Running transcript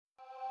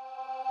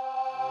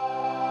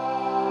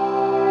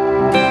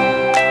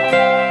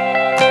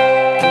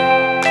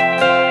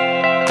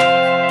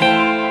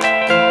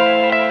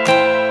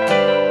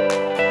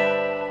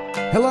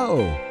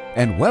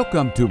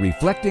Welcome to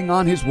Reflecting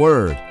on His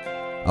Word,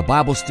 a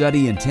Bible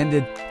study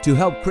intended to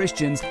help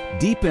Christians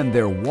deepen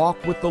their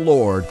walk with the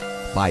Lord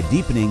by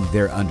deepening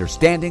their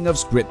understanding of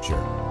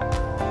Scripture.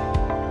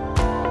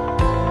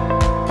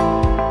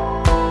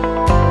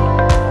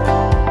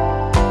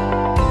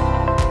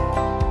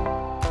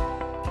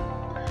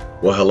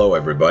 Well, hello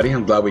everybody.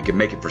 I'm glad we could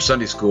make it for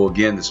Sunday school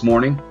again this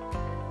morning.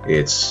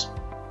 I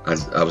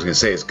was going to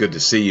say it's good to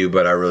see you,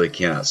 but I really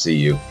cannot see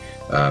you.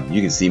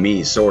 You can see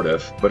me, sort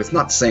of, but it's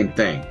not the same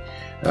thing.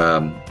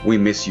 We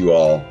miss you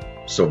all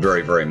so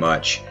very, very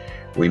much.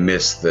 We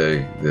miss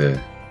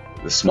the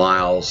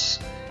smiles,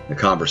 the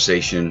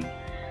conversation.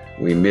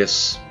 We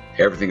miss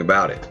everything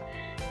about it.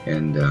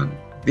 And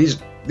these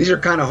are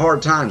kind of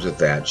hard times with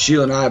that.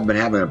 Sheila and I have been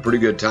having a pretty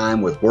good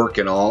time with work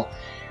and all,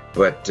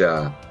 but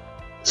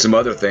some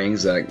other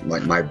things,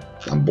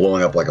 I'm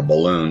blowing up like a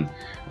balloon.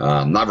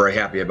 I'm not very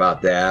happy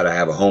about that. I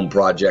have a home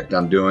project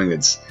I'm doing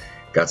that's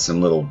got some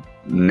little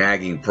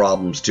nagging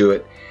problems to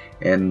it.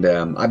 And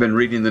I've been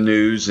reading the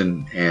news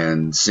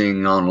and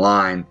seeing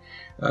online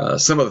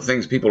some of the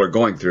things people are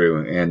going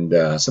through.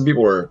 And some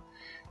people are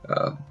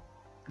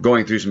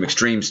going through some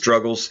extreme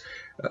struggles.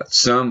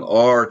 Some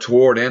are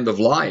toward end of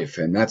life,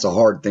 and that's a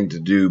hard thing to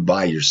do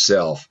by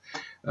yourself.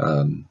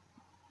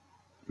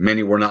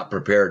 Many were not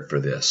prepared for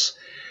this.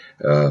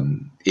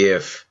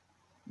 If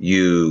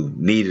you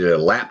needed a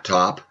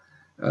laptop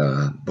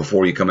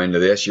before you come into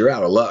this, you're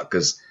out of luck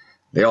because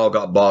they all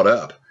got bought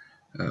up.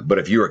 But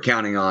if you were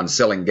counting on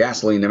selling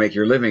gasoline to make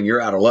your living, you're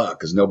out of luck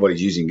because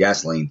nobody's using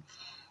gasoline,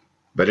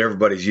 but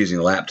everybody's using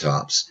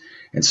laptops.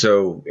 And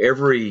so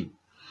every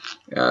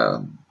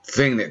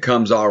thing that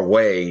comes our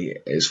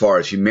way as far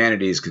as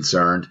humanity is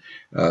concerned,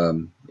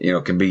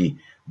 can be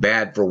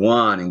bad for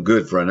one and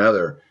good for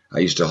another. I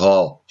used to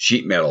haul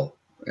sheet metal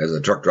as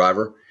a truck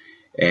driver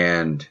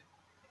and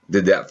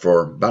did that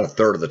for about a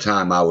third of the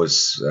time I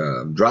was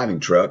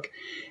driving truck.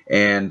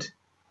 And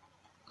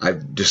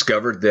I've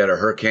discovered that a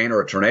hurricane or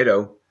a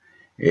tornado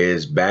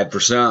is bad for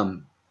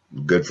some,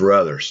 good for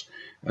others.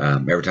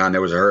 Every time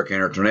there was a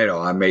hurricane or a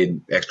tornado, I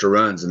made extra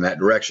runs in that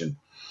direction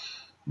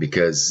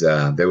because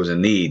there was a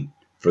need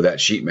for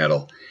that sheet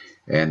metal.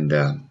 And,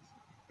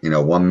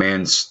 one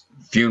man's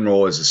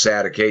funeral is a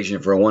sad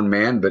occasion for one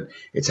man, but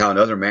it's how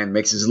another man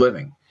makes his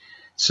living.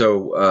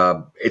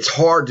 So it's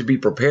hard to be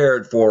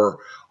prepared for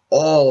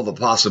all the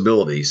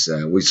possibilities.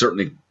 We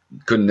certainly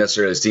couldn't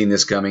necessarily have seen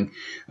this coming.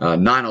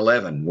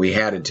 9/11, we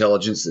had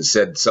intelligence that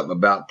said something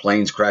about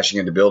planes crashing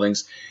into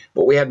buildings,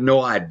 but we had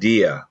no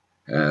idea.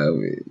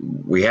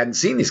 We hadn't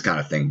seen this kind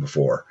of thing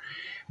before.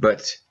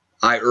 But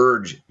I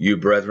urge you,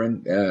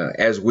 brethren,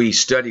 as we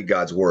study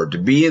God's Word, to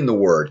be in the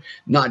Word,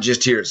 not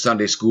just here at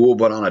Sunday school,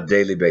 but on a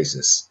daily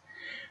basis.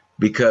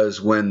 Because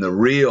when the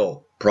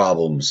real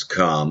problems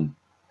come,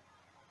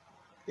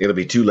 it'll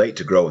be too late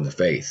to grow in the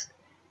faith.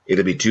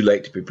 It'll be too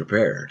late to be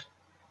prepared.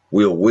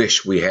 We'll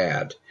wish we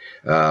had.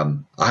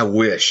 I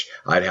wish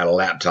I'd had a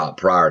laptop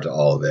prior to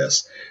all of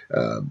this.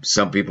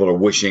 Some people are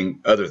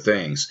wishing other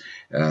things.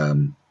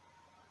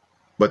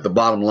 But the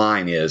bottom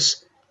line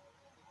is,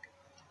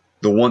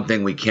 the one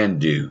thing we can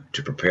do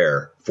to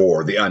prepare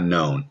for the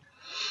unknown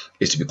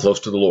is to be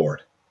close to the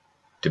Lord,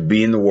 to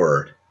be in the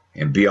Word,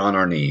 and be on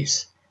our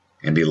knees,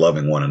 and be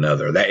loving one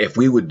another. That if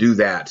we would do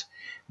that,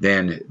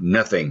 then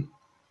nothing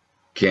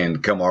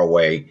can come our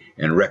way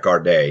and wreck our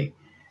day.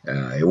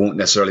 It won't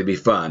necessarily be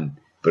fun,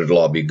 but it'll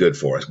all be good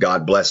for us.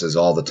 God blesses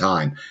all the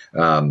time.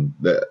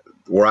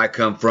 Where I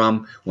come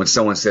from, when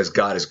someone says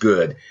God is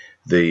good,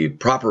 the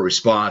proper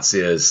response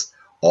is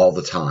all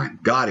the time.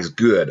 God is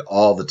good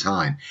all the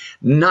time.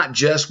 Not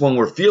just when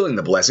we're feeling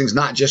the blessings,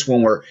 not just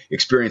when we're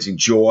experiencing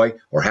joy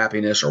or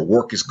happiness or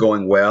work is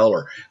going well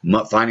or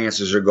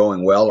finances are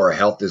going well or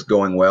health is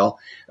going well.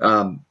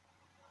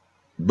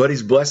 But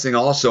He's blessing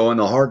also in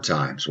the hard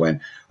times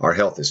when our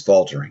health is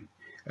faltering.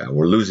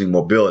 We're losing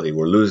mobility.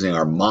 We're losing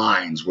our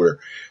minds. We're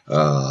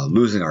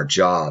losing our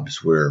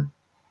jobs. We're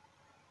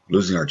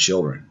losing our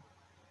children.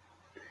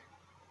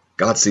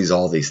 God sees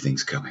all these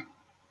things coming.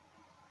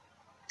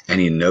 And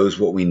He knows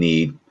what we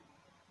need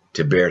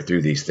to bear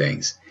through these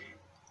things.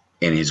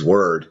 And His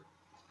Word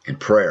and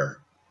prayer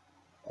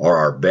are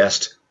our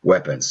best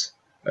weapons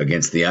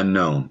against the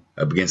unknown,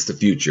 against the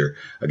future,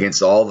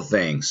 against all the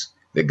things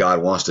that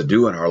God wants to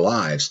do in our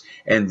lives.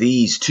 And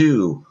these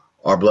too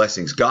are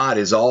blessings. God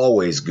is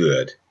always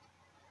good.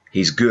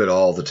 He's good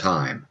all the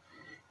time.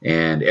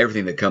 And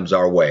everything that comes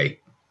our way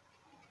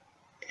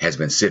has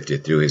been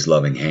sifted through His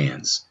loving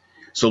hands.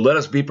 So let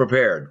us be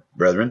prepared,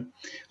 brethren.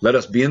 Let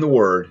us be in the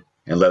Word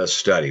and let us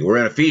study. We're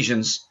in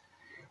Ephesians.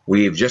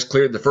 We've just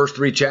cleared the first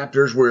 3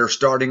 chapters. We're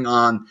starting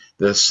on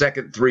the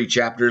second 3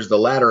 chapters, the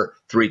latter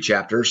 3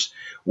 chapters.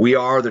 We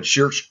are the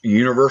church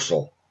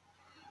universal.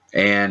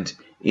 And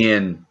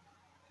in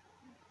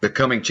the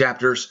coming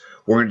chapters,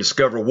 we're going to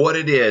discover what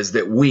it is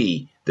that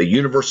we, the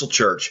universal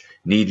church,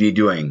 need to be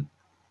doing,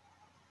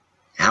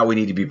 how we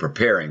need to be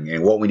preparing,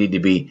 and what we need to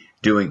be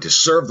doing to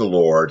serve the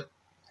Lord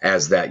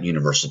as that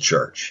universal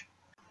church.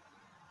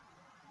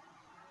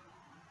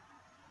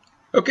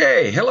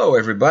 Okay, hello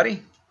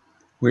everybody.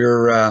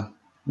 We're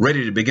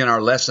ready to begin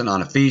our lesson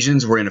on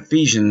Ephesians. We're in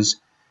Ephesians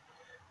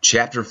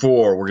chapter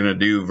 4. We're going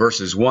to do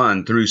verses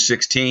 1 through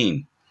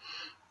 16.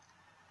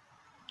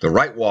 The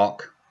right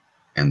walk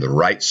and the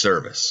right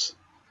service.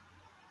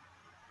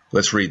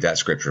 Let's read that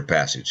scripture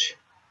passage.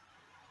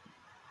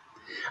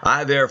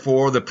 I,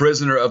 therefore, the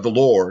prisoner of the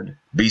Lord,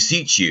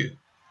 beseech you,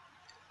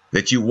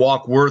 that you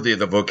walk worthy of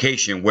the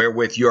vocation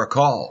wherewith you are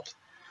called,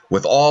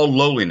 with all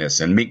lowliness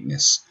and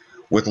meekness,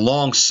 with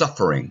long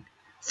suffering,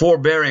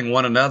 forbearing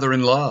one another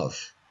in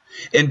love,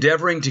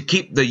 endeavoring to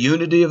keep the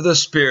unity of the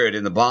Spirit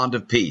in the bond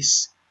of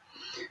peace.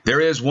 There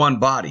is one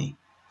body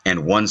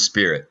and one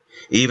Spirit,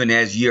 even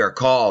as ye are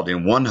called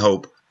in one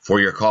hope for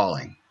your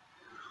calling.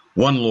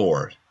 One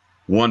Lord,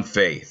 one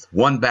faith,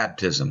 one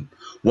baptism,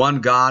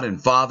 one God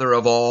and Father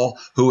of all,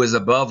 who is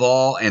above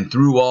all and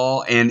through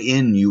all and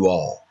in you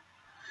all.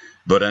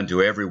 But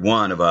unto every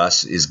one of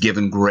us is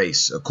given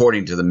grace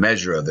according to the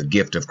measure of the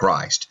gift of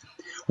Christ.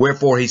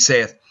 Wherefore he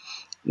saith,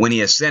 when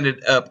he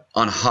ascended up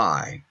on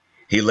high,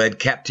 he led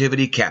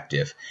captivity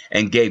captive,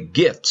 and gave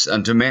gifts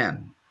unto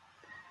men.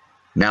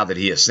 Now that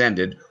he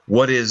ascended,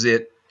 what is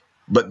it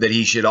but that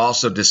he should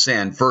also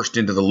descend first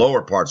into the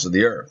lower parts of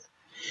the earth?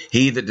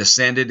 He that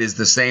descended is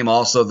the same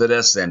also that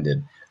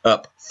ascended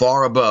up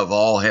far above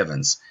all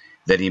heavens,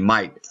 that he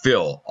might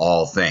fill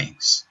all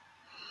things.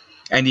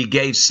 And he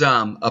gave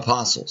some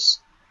apostles,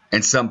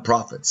 and some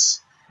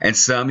prophets, and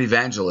some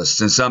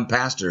evangelists, and some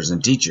pastors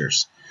and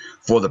teachers,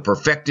 for the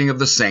perfecting of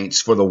the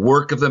saints, for the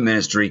work of the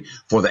ministry,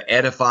 for the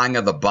edifying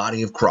of the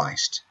body of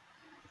Christ,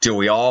 till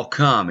we all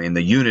come in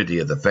the unity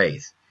of the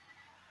faith,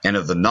 and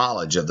of the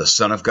knowledge of the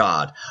Son of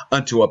God,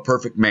 unto a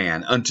perfect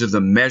man, unto the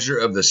measure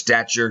of the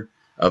stature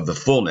of the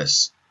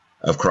fullness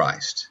of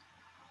Christ.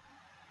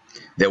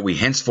 That we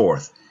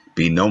henceforth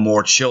be no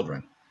more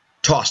children,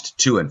 tossed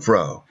to and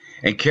fro,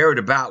 and carried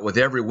about with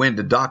every wind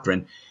of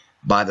doctrine,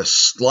 by the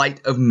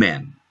sleight of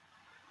men,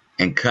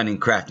 and cunning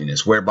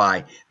craftiness,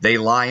 whereby they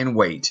lie in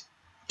wait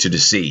to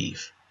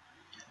deceive.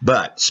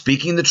 But,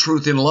 speaking the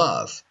truth in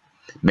love,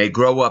 may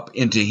grow up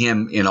into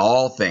him in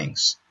all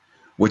things,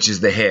 which is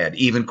the head,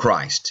 even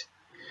Christ,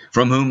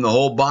 from whom the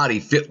whole body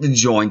fitly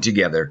joined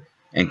together,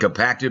 and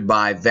compacted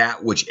by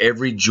that which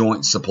every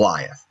joint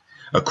supplieth,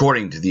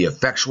 according to the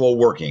effectual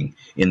working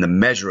in the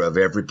measure of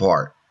every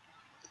part,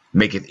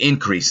 maketh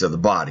increase of the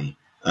body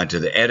unto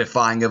the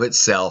edifying of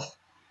itself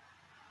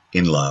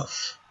in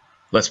love.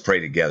 Let's pray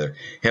together.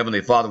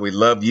 Heavenly Father, we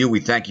love you. We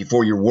thank you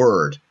for your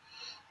word.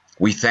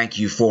 We thank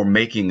you for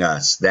making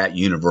us that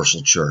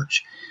universal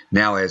church.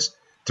 Now, as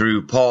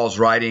through Paul's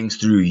writings,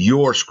 through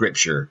your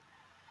scripture,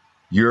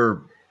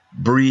 your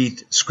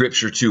breathed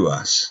scripture to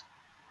us,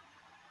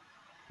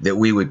 that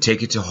we would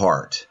take it to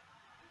heart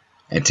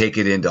and take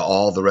it into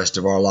all the rest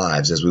of our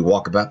lives as we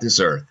walk about this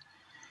earth,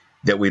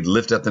 that we'd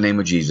lift up the name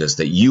of Jesus,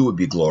 that you would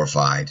be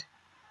glorified,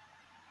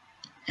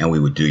 and we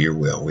would do your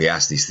will. We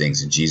ask these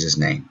things in Jesus'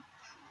 name.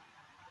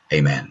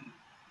 Amen.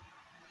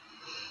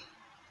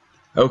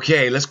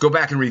 Okay, let's go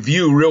back and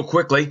review real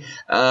quickly.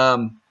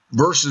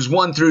 Verses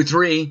 1 through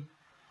 3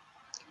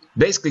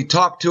 basically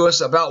talk to us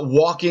about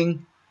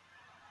walking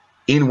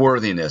in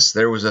worthiness.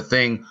 There was a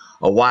thing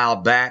a while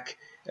back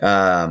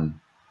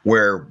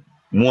where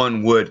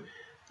one would,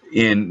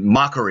 in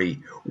mockery,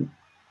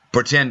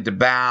 pretend to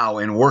bow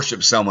and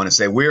worship someone and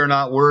say, we're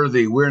not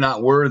worthy, we're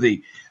not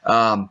worthy,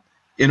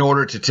 in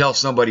order to tell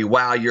somebody,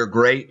 wow, you're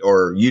great,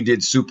 or you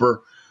did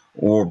super,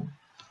 or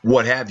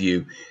what have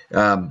you.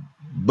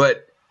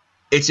 But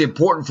it's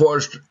important for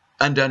us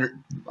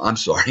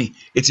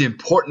it's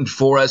important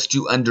for us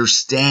to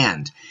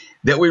understand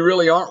that we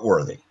really aren't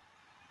worthy.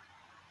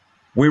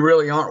 We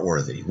really aren't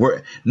worthy.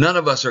 None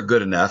of us are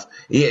good enough.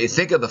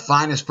 Think of the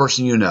finest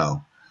person you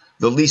know,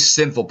 the least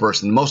sinful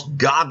person, the most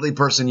godly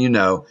person you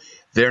know.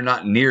 They're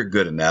not near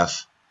good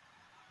enough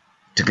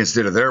to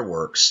consider their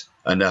works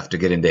enough to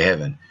get into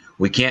heaven.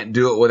 We can't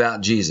do it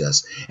without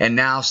Jesus. And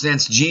now,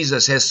 since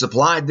Jesus has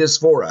supplied this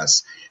for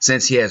us,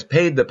 since he has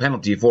paid the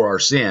penalty for our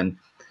sin,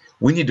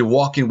 we need to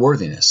walk in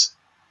worthiness.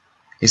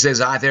 He says,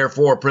 I,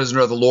 therefore, a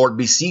prisoner of the Lord,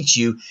 beseech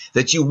you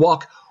that you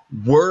walk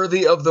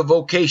worthy of the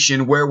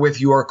vocation wherewith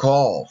you are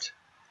called.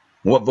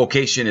 What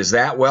vocation is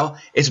that? Well,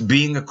 it's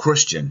being a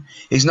Christian.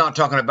 He's not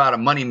talking about a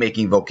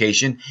money-making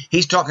vocation.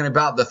 He's talking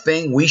about the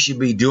thing we should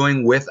be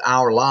doing with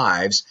our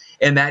lives,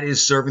 and that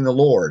is serving the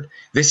Lord.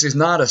 This is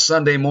not a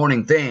Sunday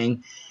morning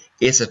thing.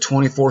 It's a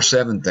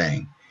 24/7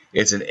 thing.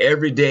 It's an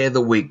every day of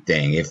the week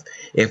thing.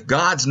 If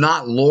God's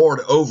not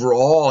Lord over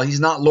all, he's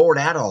not Lord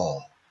at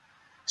all.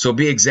 So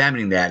be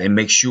examining that and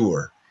make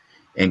sure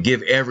and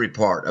give every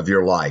part of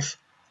your life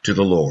to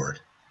the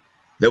Lord,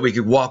 that we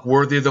could walk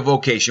worthy of the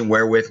vocation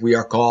wherewith we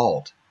are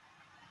called.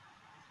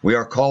 We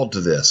are called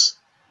to this.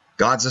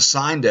 God's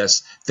assigned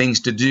us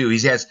things to do. He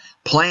has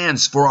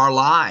plans for our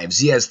lives.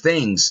 He has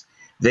things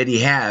that he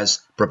has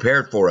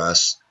prepared for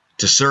us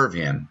to serve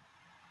him.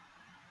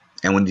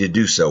 And we need to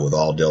do so with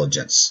all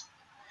diligence.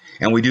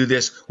 And we do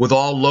this with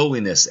all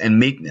lowliness and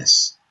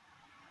meekness,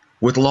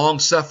 with long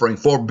suffering,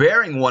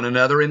 forbearing one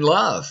another in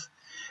love.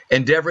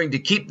 endeavoring to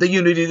keep the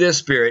unity of the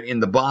Spirit in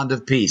the bond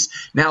of peace.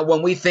 Now,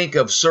 when we think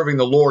of serving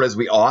the Lord as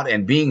we ought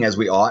and being as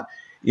we ought,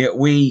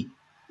 we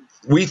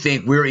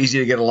think we're easy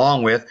to get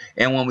along with.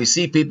 And when we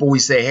see people, we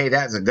say, hey,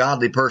 that's a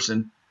godly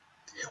person.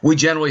 We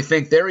generally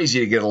think they're easy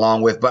to get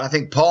along with. But I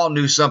think Paul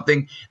knew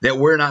something that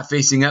we're not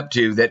facing up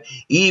to, that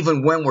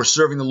even when we're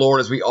serving the Lord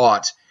as we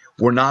ought,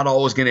 we're not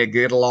always going to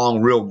get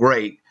along real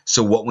great.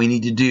 So what we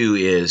need to do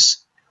is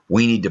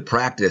we need to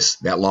practice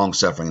that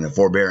long-suffering and the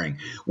forbearing.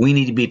 We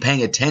need to be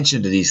paying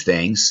attention to these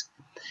things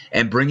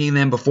and bringing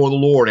them before the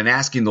Lord and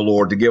asking the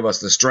Lord to give us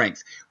the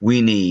strength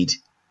we need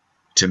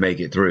to make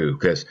it through.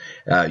 Because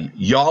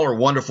y'all are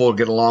wonderful to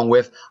get along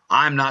with.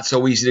 I'm not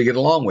so easy to get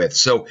along with.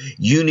 So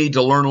you need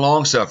to learn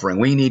long-suffering.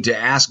 We need to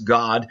ask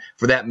God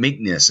for that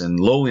meekness and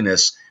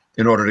lowliness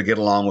in order to get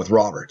along with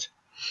Robert.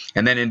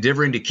 And then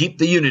endeavoring to keep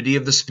the unity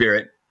of the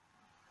Spirit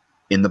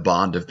in the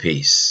bond of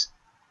peace.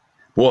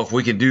 Well, if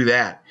we can do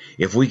that,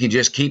 if we can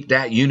just keep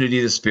that unity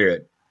of the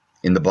Spirit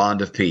in the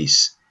bond of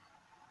peace,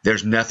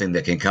 there's nothing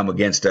that can come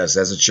against us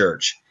as a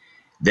church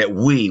that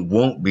we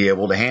won't be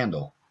able to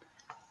handle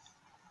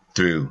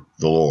through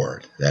the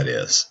Lord, that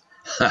is.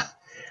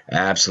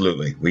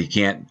 Absolutely. We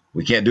can't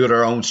do it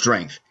our own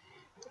strength.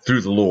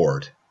 Through the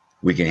Lord,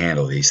 we can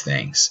handle these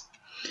things.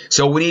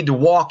 So we need to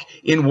walk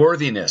in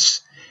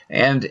worthiness.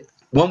 And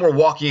when we're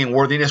walking in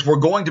worthiness, we're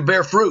going to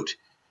bear fruit.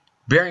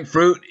 Bearing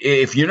fruit,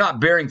 if you're not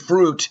bearing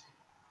fruit,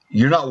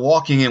 you're not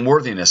walking in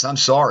worthiness. I'm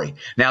sorry.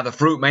 Now, the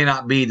fruit may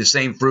not be the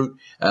same fruit.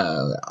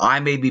 I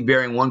may be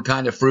bearing one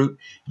kind of fruit,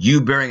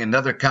 you bearing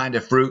another kind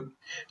of fruit.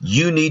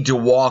 You need to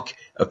walk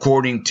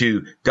according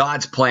to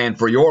God's plan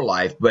for your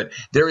life, but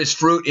there is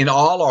fruit in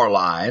all our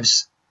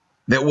lives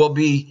that will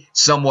be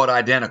somewhat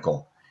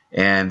identical.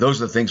 And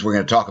those are the things we're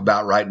going to talk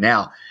about right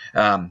now.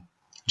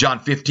 John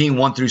 15,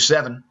 1 through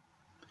 7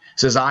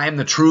 says, I am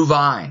the true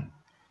vine.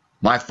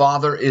 My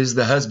Father is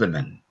the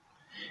husbandman.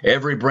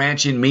 Every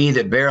branch in me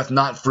that beareth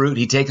not fruit,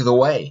 he taketh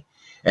away.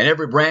 And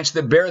every branch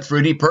that beareth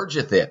fruit, he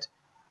purgeth it,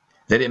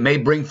 that it may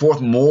bring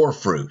forth more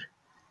fruit.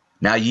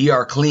 Now ye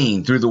are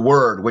clean through the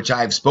word which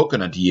I have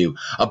spoken unto you.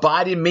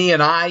 Abide in me,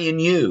 and I in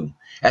you.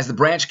 As the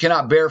branch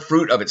cannot bear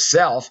fruit of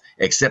itself,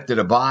 except it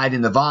abide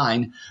in the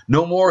vine,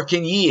 no more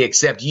can ye,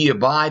 except ye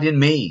abide in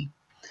me.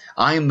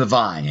 I am the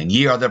vine, and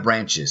ye are the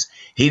branches.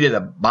 He that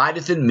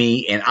abideth in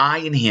me, and I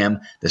in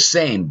him, the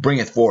same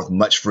bringeth forth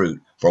much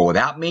fruit. For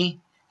without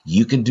me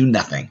you can do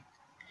nothing.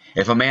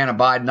 If a man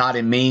abide not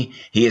in me,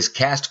 he is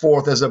cast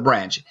forth as a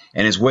branch,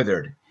 and is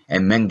withered.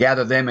 And men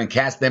gather them and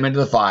cast them into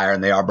the fire,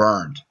 and they are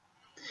burned.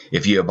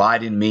 If ye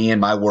abide in me,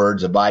 and my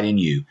words abide in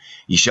you,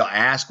 ye shall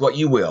ask what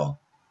ye will,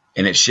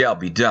 and it shall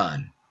be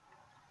done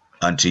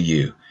unto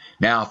you.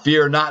 Now,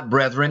 fear not,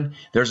 brethren.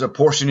 There's a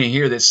portion in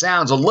here that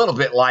sounds a little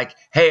bit like,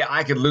 hey,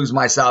 I could lose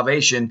my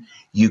salvation.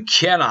 You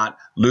cannot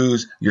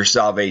lose your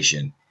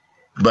salvation.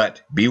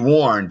 But be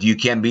warned, you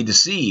can be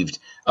deceived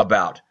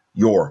about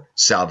your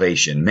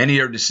salvation. Many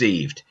are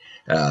deceived.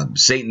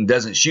 Satan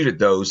doesn't shoot at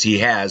those he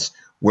has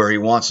where he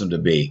wants them to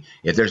be.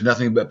 If there's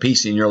nothing but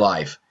peace in your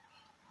life,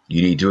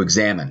 you need to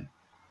examine.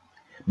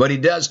 But he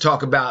does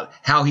talk about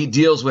how he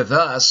deals with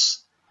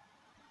us.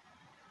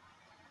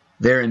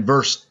 There in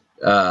verse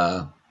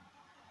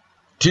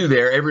 2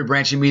 there, every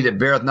branch in me that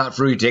beareth not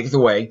fruit, he taketh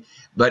away.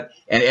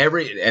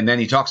 And then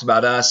he talks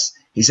about us.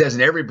 He says,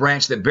 in every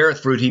branch that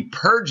beareth fruit, he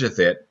purgeth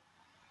it,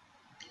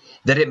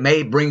 that it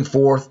may bring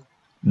forth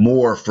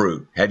more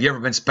fruit. Have you ever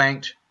been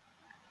spanked?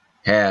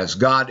 Has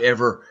God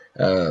ever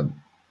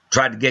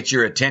tried to get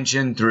your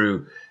attention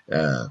through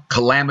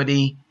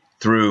calamity,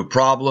 through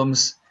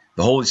problems?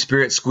 The Holy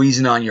Spirit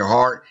squeezing on your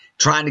heart,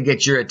 trying to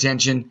get your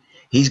attention.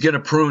 He's going to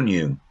prune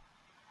you.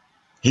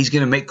 He's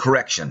going to make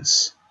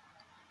corrections.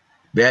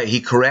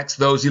 He corrects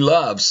those he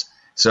loves.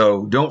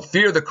 So don't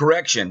fear the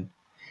correction.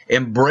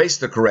 Embrace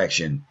the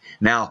correction.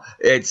 Now,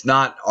 it's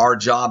not our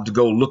job to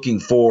go looking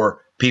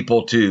for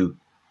people to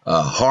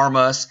harm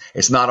us.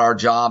 It's not our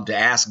job to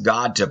ask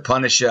God to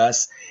punish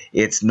us.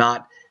 It's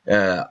not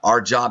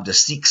our job to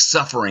seek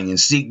suffering and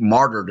seek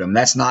martyrdom.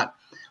 That's not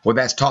what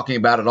that's talking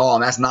about at all,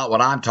 and that's not what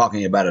I'm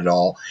talking about at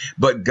all.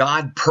 But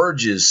God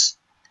purges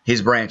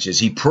his branches.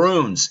 He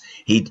prunes.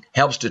 He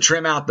helps to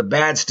trim out the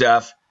bad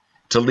stuff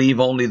to leave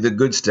only the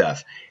good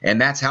stuff.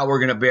 And that's how we're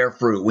going to bear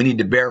fruit. We need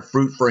to bear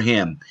fruit for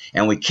him.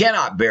 And we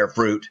cannot bear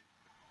fruit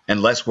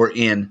unless we're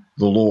in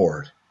the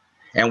Lord.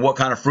 And what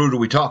kind of fruit are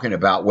we talking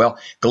about? Well,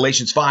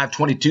 Galatians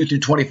 5:22 through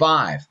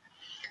 25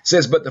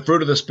 says, but the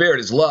fruit of the Spirit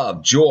is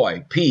love,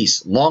 joy,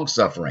 peace,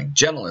 long-suffering,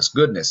 gentleness,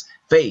 goodness,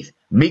 faith,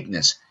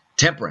 meekness,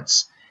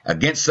 temperance.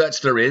 Against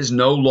such there is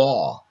no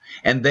law.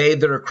 And they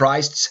that are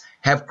Christ's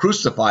have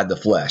crucified the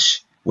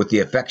flesh with the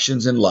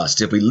affections and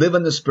lusts. If we live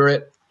in the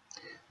Spirit,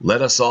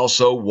 let us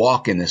also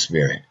walk in the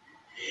Spirit.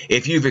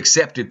 If you've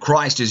accepted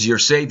Christ as your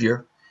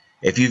Savior,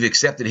 if you've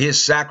accepted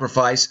his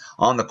sacrifice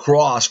on the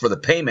cross for the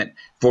payment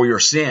for your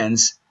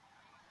sins,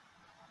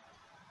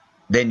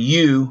 then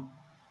you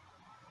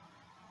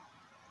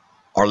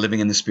are living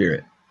in the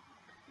Spirit.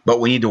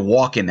 But we need to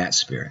walk in that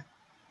Spirit.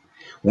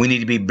 We need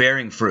to be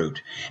bearing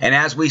fruit. And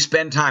as we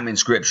spend time in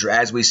Scripture,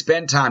 as we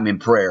spend time in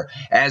prayer,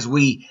 as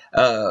we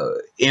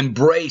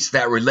embrace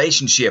that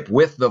relationship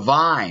with the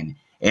vine,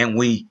 and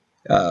we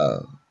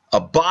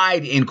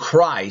abide in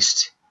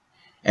Christ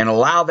and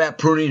allow that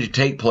pruning to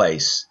take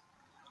place,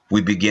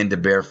 we begin to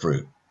bear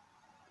fruit.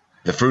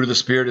 The fruit of the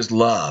Spirit is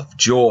love,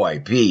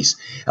 joy, peace.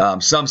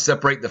 Some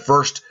separate the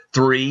first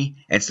three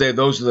and say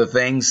those are the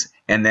things,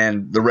 and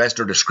then the rest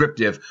are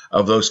descriptive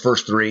of those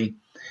first three.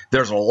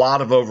 There's a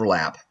lot of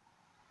overlap.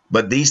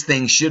 But these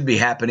things should be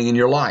happening in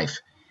your life,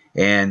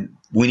 and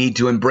we need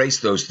to embrace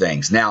those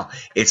things. Now,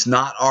 it's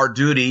not our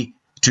duty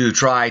to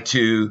try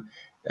to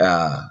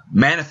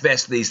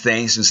manifest these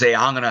things and say,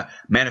 I'm going to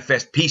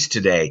manifest peace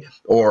today,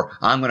 or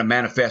I'm going to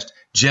manifest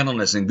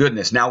gentleness and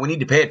goodness. Now, we need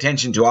to pay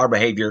attention to our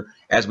behavior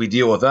as we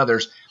deal with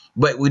others,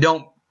 but we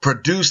don't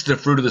produce the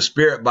fruit of the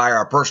Spirit by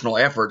our personal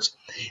efforts.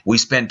 We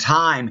spend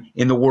time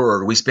in the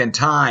Word. We spend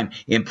time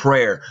in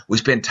prayer. We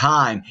spend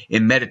time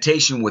in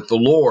meditation with the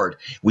Lord.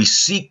 We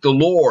seek the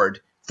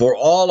Lord for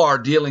all our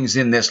dealings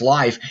in this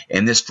life,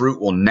 and this fruit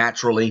will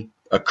naturally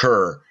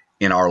occur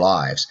in our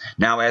lives.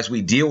 Now, as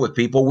we deal with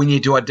people, we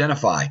need to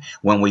identify.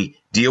 When we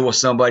deal with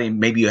somebody,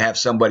 maybe you have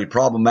somebody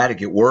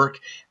problematic at work,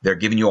 they're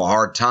giving you a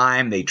hard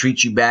time, they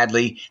treat you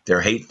badly, they're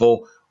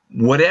hateful,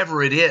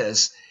 whatever it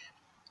is.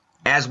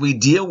 As we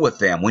deal with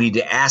them, we need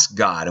to ask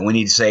God, and we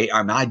need to say,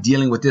 am I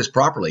dealing with this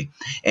properly?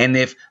 And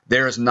if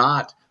there is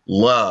not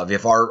love,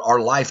 if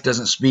our life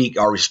doesn't speak,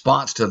 our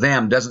response to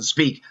them doesn't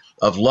speak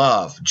of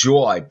love,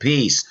 joy,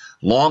 peace,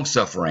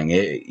 long-suffering,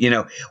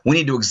 we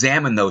need to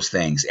examine those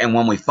things. And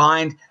when we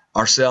find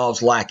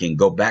ourselves lacking,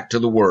 go back to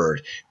the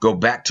Word, go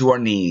back to our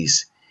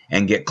knees,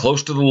 and get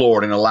close to the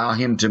Lord and allow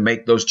Him to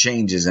make those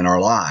changes in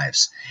our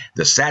lives.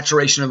 The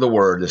saturation of the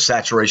Word, the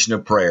saturation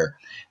of prayer,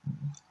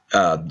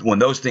 when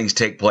those things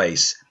take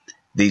place,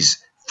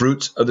 these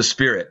fruits of the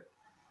Spirit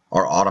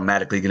are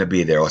automatically going to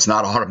be there. Well, it's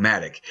not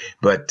automatic,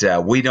 but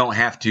we don't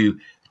have to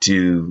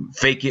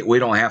fake it. We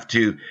don't have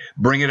to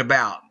bring it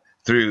about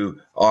through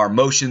our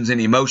motions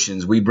and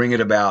emotions. We bring it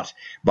about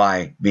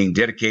by being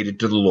dedicated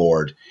to the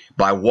Lord,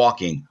 by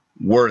walking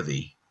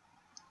worthy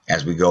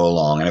as we go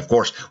along. And of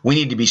course, we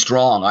need to be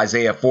strong.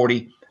 Isaiah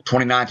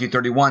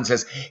 40:29-31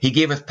 says, He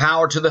giveth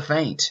power to the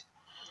faint,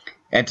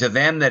 and to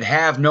them that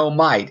have no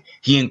might,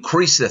 He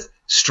increaseth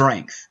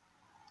strength.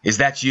 Is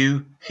that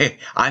you?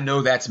 I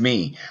know that's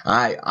me.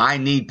 I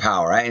need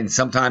power, and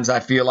sometimes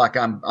I feel like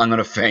I'm going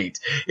to faint.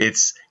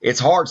 It's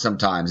hard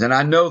sometimes, and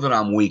I know that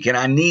I'm weak, and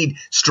I need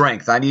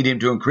strength. I need Him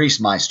to increase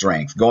my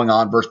strength. Going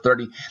on, verse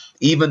 30,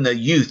 even the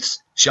youths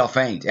shall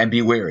faint and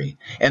be weary,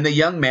 and the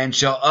young men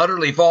shall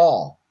utterly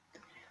fall.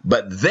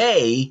 But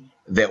they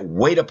that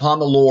wait upon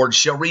the Lord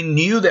shall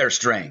renew their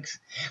strength.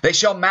 They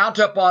shall mount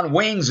up on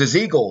wings as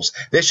eagles.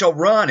 They shall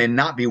run and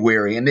not be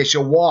weary, and they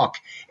shall walk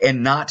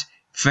and not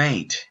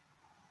faint.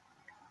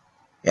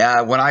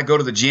 When I go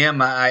to the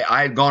gym, I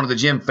had gone to the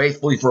gym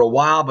faithfully for a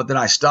while, but then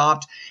I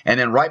stopped. And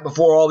then right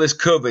before all this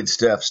COVID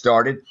stuff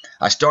started,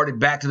 I started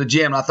back to the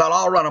gym. I thought,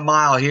 I'll run a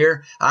mile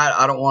here.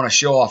 I don't want to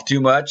show off too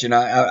much, and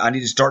I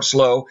need to start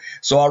slow.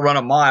 So I'll run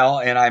a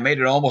mile, and I made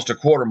it almost a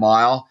quarter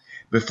mile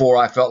before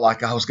I felt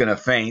like I was going to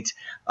faint.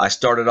 I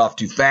started off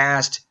too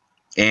fast,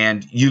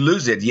 and you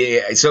lose it.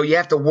 Yeah, so you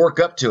have to work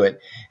up to it.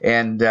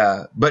 And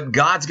but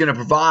God's going to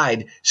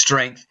provide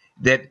strength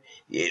that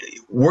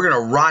we're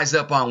going to rise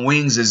up on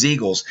wings as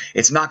eagles.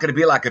 It's not going to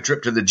be like a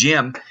trip to the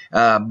gym.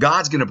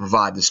 God's going to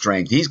provide the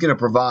strength. He's going to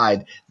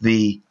provide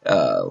the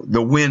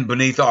wind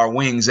beneath our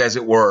wings, as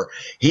it were.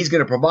 He's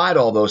going to provide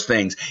all those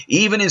things,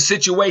 even in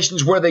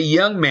situations where the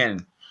young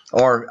men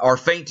are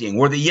fainting,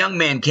 where the young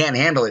man can't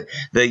handle it.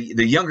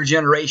 The younger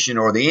generation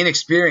or the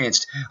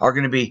inexperienced are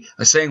going to be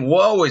saying,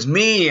 woe is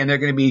me, and they're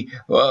going to be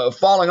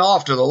falling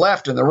off to the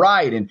left and the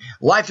right, and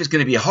life is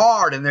going to be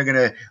hard, and they're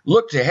going to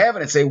look to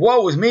heaven and say,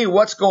 woe is me,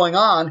 what's going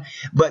on?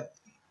 But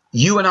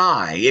you and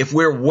I, if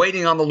we're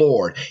waiting on the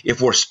Lord, if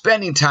we're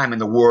spending time in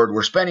the Word,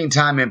 we're spending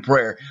time in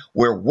prayer,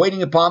 we're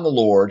waiting upon the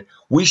Lord,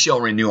 we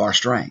shall renew our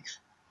strength.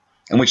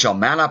 And we shall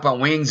mount up on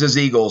wings as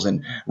eagles,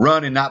 and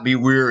run and not be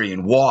weary,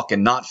 and walk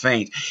and not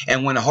faint.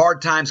 And when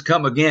hard times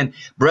come again,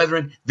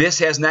 brethren, this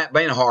has not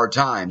been hard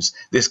times.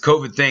 This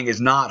COVID thing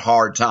is not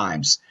hard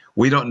times.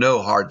 We don't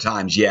know hard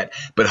times yet,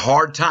 but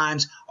hard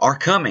times are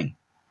coming.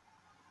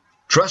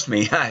 Trust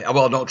me.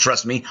 Well, don't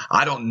trust me.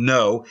 I don't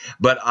know,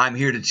 but I'm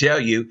here to tell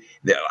you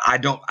that I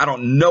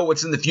don't know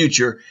what's in the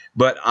future,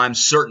 but I'm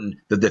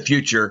certain that the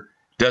future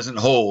doesn't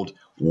hold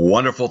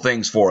wonderful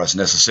things for us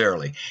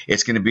necessarily.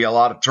 It's going to be a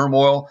lot of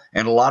turmoil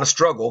and a lot of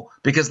struggle,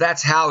 because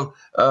that's how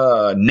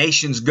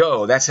nations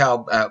go. That's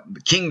how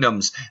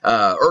kingdoms,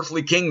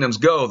 earthly kingdoms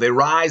go. They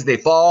rise, they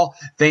fall,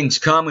 things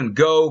come and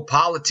go.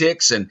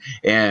 Politics and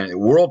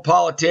world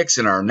politics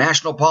and our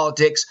national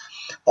politics,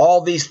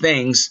 all these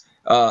things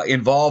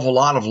involve a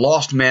lot of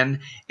lost men,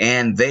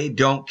 and they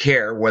don't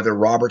care whether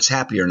Robert's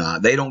happy or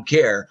not. They don't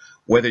care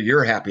whether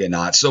you're happy or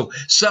not. So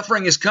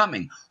suffering is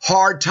coming.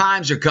 Hard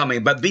times are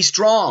coming, but be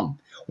strong.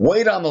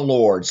 Wait on the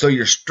Lord, so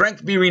your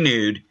strength be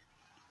renewed,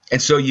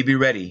 and so you be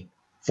ready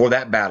for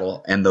that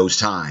battle and those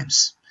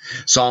times.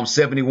 Psalm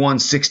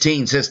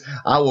 71:16 says,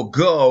 I will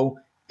go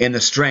in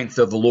the strength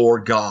of the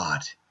Lord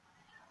God.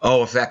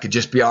 Oh, if that could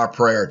just be our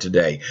prayer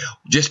today.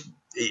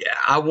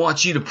 I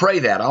want you to pray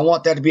that. I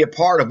want that to be a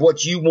part of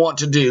what you want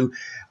to do.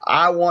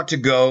 I want to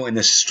go in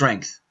the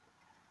strength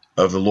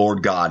of the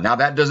Lord God. Now,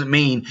 that doesn't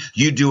mean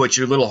you do what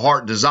your little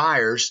heart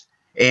desires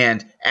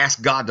and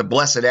ask God to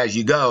bless it as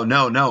you go.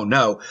 No, no,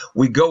 no.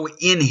 We go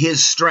in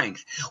his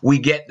strength. We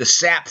get the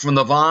sap from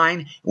the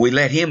vine. We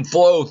let him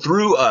flow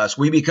through us.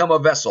 We become a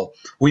vessel.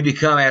 We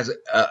become as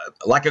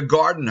like a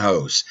garden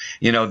hose.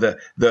 You know, the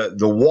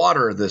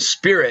water, the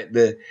spirit,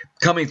 the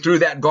coming through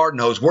that garden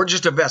hose. We're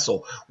just a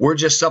vessel. We're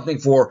just something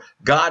for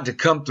God to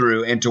come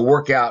through and to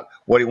work out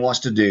what he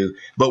wants to do.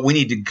 But we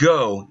need to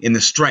go in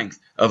the strength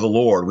of the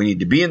Lord. We need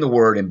to be in the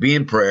Word and be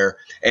in prayer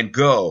and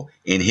go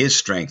in his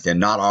strength and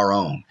not our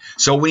own.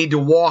 So we need to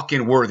walk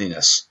in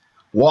worthiness.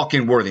 Walk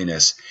in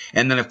worthiness.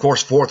 And then, of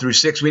course,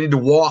 4-6, we need to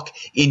walk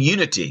in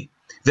unity.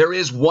 There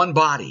is one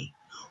body,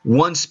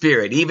 one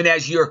Spirit, even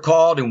as you are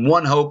called in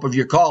one hope of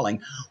your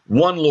calling,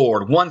 one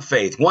Lord, one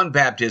faith, one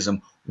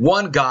baptism,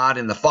 one God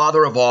and the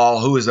Father of all,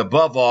 who is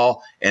above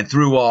all and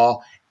through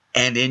all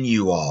and in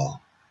you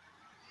all.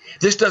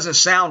 This doesn't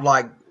sound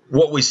like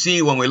what we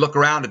see when we look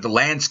around at the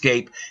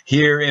landscape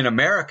here in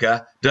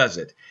America, does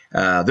it?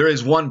 There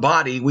is one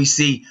body. We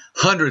see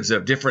hundreds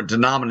of different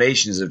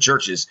denominations of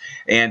churches,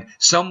 and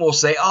some will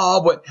say,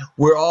 oh, but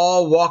we're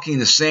all walking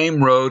the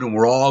same road and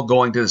we're all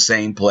going to the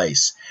same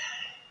place.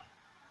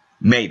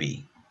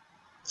 Maybe.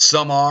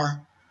 Some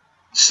are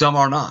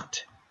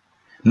not.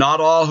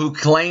 Not all who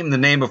claim the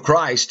name of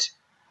Christ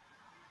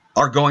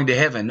are going to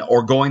heaven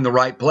or going the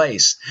right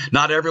place.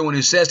 Not everyone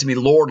who says to me,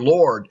 Lord,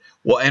 Lord,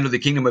 will enter the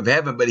kingdom of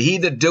heaven, but he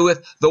that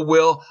doeth the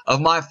will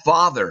of my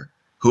Father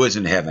who is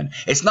in heaven.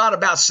 It's not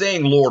about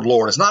saying, Lord,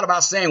 Lord. It's not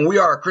about saying we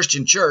are a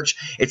Christian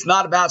church. It's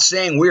not about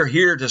saying we're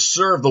here to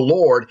serve the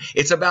Lord.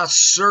 It's about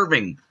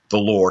serving the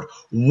Lord.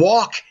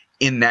 Walk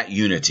in that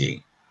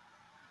unity.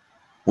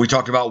 We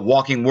talked about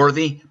walking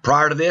worthy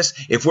prior to this.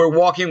 If we're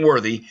walking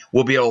worthy,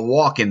 we'll be able to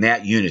walk in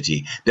that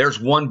unity. There's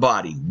one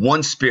body,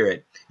 one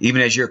Spirit,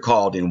 even as you're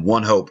called in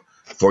one hope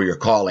for your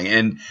calling.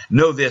 And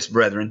know this,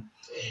 brethren,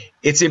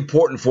 it's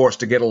important for us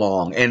to get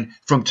along. And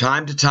from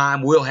time to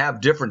time, we'll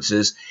have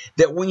differences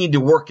that we need to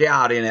work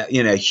out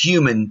in a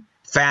human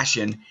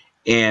fashion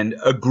and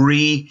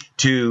agree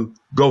to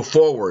go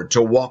forward,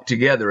 to walk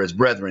together as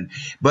brethren.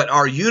 But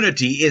our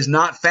unity is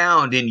not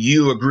found in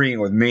you agreeing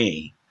with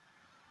me.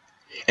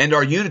 And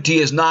our unity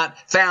is not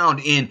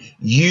found in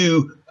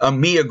you,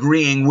 me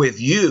agreeing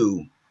with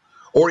you,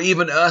 or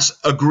even us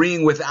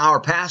agreeing with our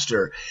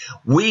pastor.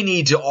 We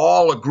need to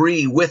all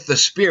agree with the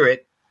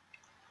Spirit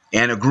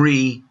and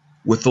agree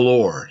with the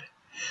Lord.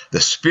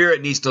 The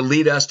Spirit needs to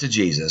lead us to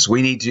Jesus.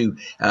 We need to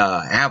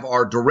have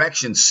our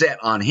direction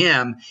set on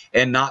him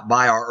and not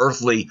by our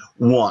earthly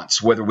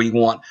wants, whether we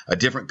want a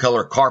different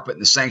color carpet in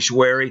the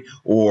sanctuary,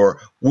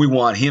 or we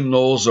want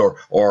hymnals or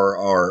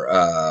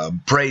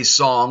praise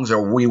songs,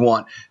 or we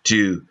want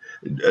to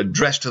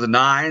dress to the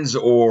nines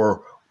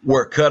or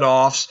wear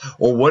cutoffs,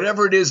 or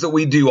whatever it is that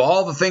we do,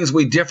 all the things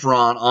we differ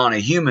on a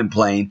human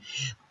plane.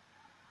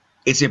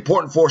 It's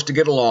important for us to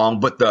get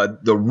along, but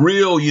the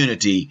real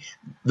unity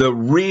that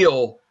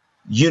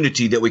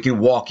we can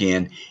walk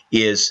in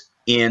is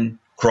in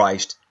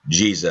Christ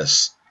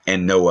Jesus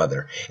and no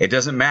other. It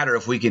doesn't matter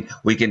if we can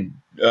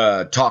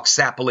talk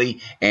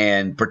sappily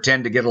and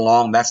pretend to get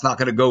along. That's not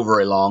going to go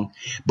very long.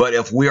 But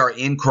if we are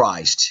in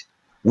Christ,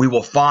 we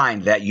will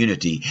find that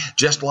unity.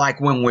 Just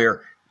like when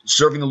we're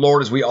serving the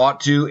Lord as we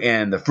ought to,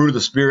 and the fruit of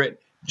the Spirit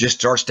just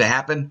starts to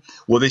happen,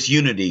 well, this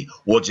unity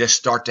will just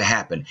start to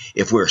happen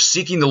if we're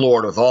seeking the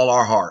Lord with all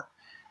our heart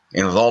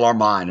and with all our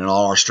mind and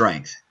all our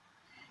strength.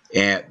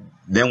 And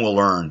then we'll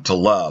learn to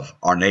love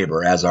our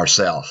neighbor as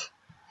ourselves.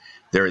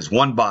 There is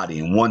one body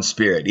and one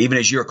Spirit, even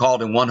as you're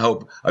called in one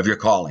hope of your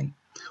calling.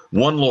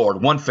 One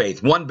Lord, one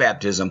faith, one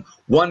baptism,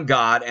 one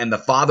God and the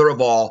Father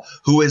of all,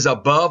 who is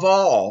above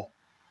all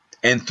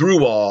and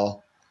through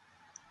all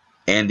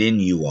and in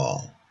you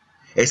all.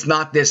 It's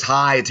not this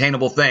high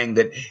attainable thing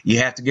that you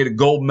have to get a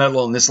gold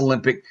medal in this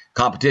Olympic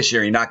competition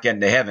or you're not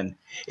getting to heaven.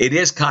 It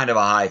is kind of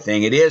a high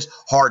thing. It is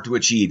hard to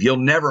achieve. You'll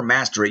never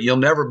master it. You'll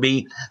never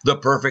be the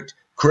perfect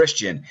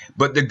Christian.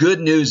 But the good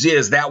news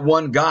is that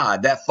one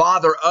God, that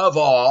Father of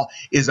all,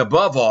 is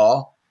above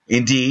all,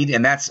 indeed,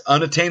 and that's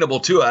unattainable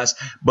to us,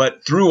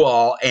 but through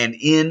all and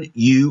in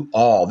you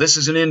all. This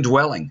is an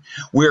indwelling.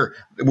 We're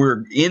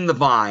in the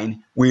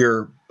vine.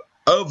 We're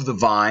of the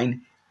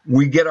vine.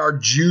 We get our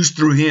juice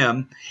through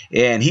him,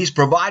 and he's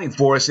providing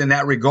for us in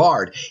that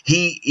regard.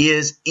 He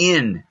is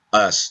in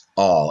us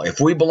all. If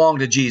we belong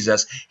to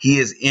Jesus, he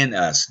is in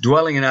us,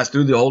 dwelling in us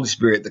through the Holy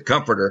Spirit, the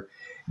Comforter,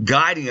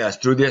 guiding us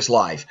through this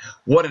life.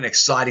 What an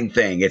exciting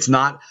thing. It's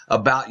not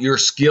about your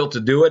skill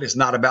to do it. It's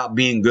not about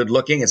being good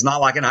looking. It's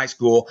not like in high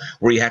school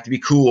where you have to be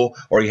cool,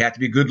 or you have to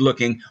be good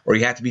looking, or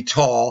you have to be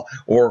tall,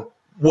 or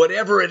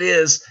whatever it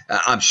is.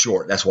 I'm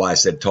short. That's why I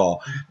said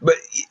tall. But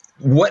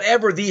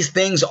whatever these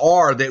things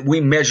are that we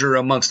measure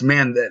amongst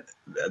men, that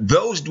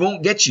those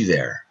won't get you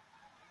there.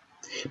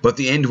 but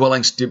the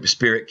indwelling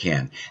Spirit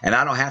can. And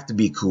I don't have to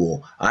be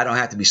cool. I don't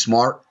have to be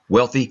smart,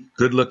 wealthy,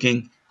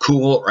 good-looking,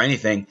 cool, or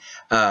anything.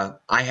 I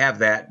have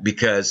that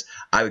because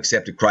I've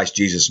accepted Christ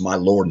Jesus, my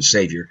Lord and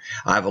Savior.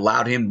 I've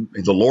allowed him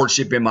the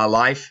lordship in my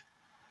life,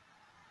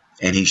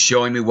 and he's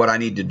showing me what I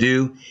need to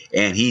do,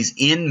 and he's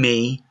in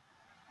me,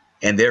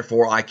 and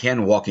therefore I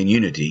can walk in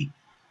unity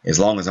as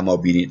long as I'm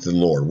obedient to the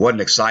Lord. What an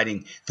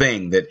exciting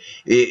thing that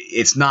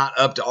it's not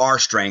up to our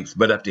strength,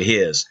 but up to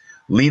his.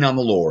 Lean on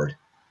the Lord.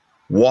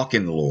 Walk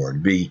in the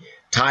Lord. Be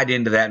tied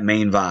into that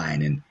main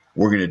vine, and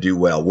we're going to do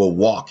well. We'll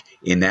walk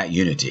in that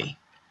unity.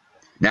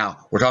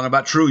 Now, we're talking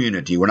about true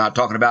unity. We're not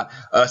talking about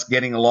us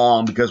getting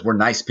along because we're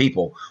nice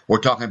people. We're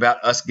talking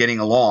about us getting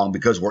along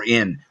because we're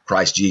in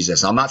Christ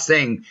Jesus. I'm not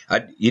saying,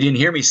 you didn't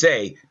hear me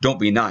say, don't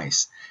be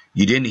nice.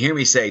 You didn't hear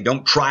me say,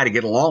 don't try to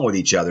get along with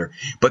each other.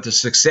 But the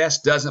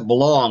success doesn't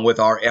belong with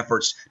our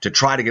efforts to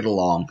try to get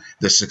along.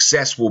 The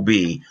success will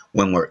be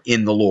when we're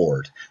in the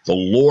Lord. The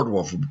Lord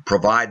will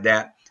provide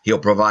that. He'll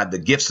provide the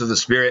gifts of the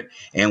Spirit,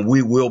 and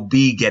we will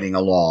be getting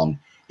along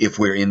if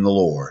we're in the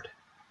Lord.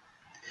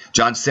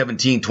 John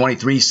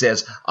 17:23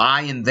 says,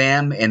 I in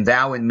them and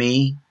thou in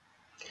me,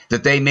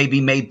 that they may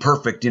be made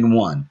perfect in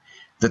one,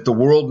 that the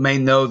world may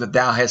know that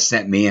thou hast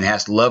sent me and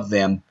hast loved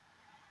them,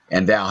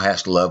 and thou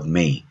hast loved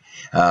me.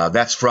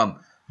 That's from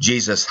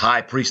Jesus'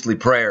 high priestly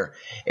prayer,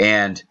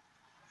 and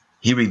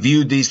he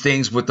reviewed these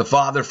things with the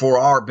Father for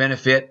our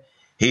benefit.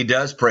 He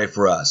does pray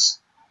for us.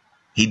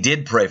 He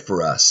did pray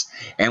for us,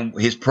 and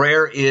his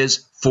prayer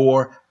is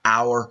for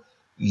our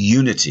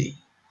unity.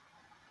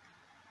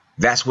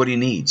 That's what he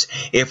needs.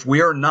 If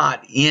we are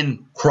not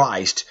in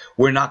Christ,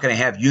 we're not going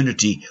to have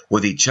unity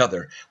with each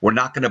other. We're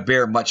not going to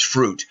bear much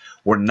fruit.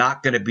 We're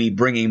not going to be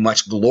bringing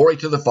much glory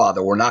to the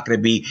Father. We're not going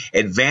to be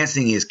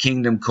advancing his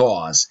kingdom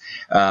cause.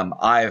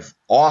 I've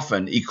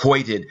often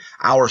equated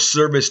our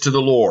service to the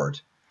Lord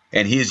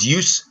and his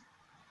use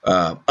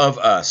of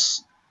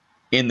us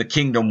in the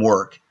kingdom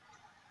work.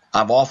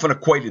 I've often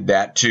equated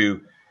that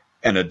to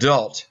an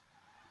adult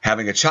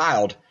having a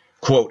child,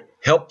 quote,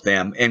 help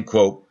them, end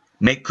quote,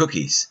 make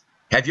cookies.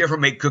 Have you ever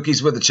made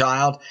cookies with a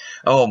child?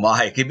 Oh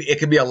my, it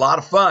can be a lot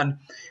of fun.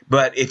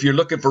 But if you're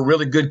looking for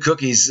really good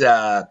cookies,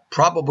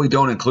 probably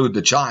don't include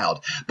the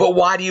child. But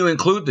why do you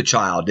include the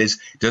child? Does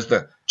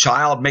the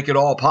child make it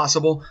all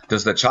possible?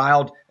 Does the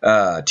child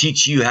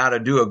teach you how to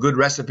do a good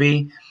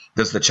recipe?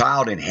 Does the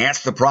child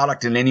enhance the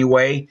product in any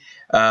way?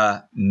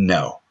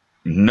 No.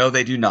 No,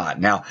 they do not.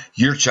 Now,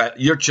 your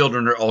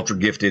children are ultra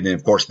gifted, and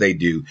of course they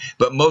do.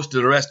 But most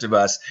of the rest of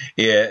us,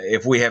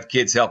 if we have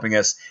kids helping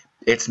us,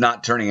 it's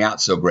not turning out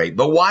so great.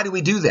 But why do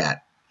we do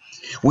that?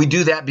 We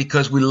do that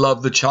because we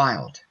love the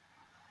child.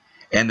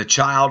 And the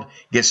child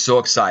gets so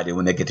excited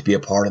when they get to be a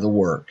part of the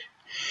work.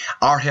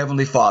 Our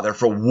Heavenly Father,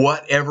 for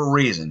whatever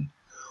reason,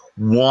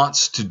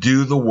 wants to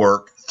do the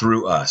work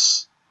through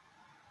us.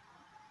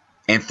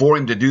 And for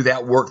him to do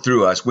that work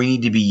through us, we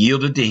need to be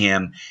yielded to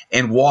him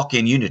and walk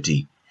in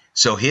unity,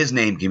 so his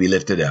name can be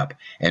lifted up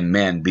and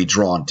men be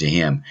drawn to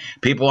him.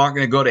 People aren't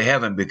going to go to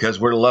heaven because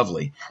we're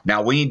lovely.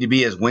 Now, we need to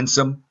be as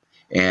winsome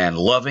and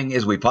loving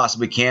as we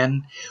possibly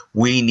can.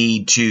 We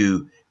need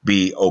to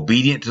be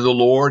obedient to the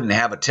Lord and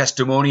have a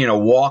testimony and a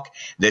walk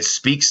that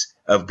speaks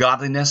of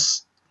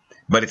godliness.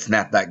 But it's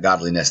not that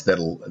godliness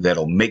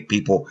that'll make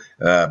people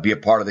be a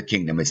part of the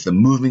kingdom. It's the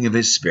moving of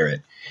his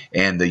Spirit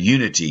and the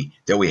unity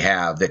that we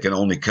have that can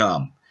only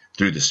come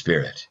through the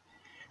Spirit.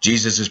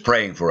 Jesus is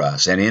praying for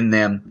us, and in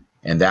them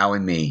and thou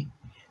in me,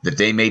 that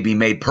they may be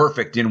made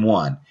perfect in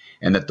one,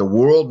 and that the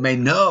world may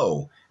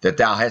know that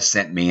thou hast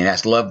sent me and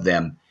hast loved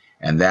them,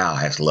 and thou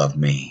hast loved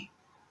me.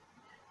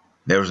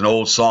 There was an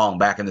old song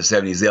back in the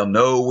 70s. They'll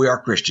know we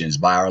are Christians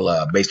by our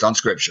love, based on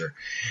Scripture.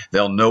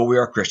 They'll know we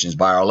are Christians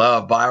by our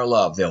love, by our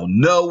love. They'll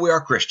know we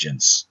are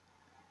Christians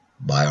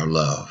by our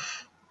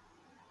love.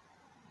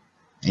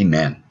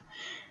 Amen.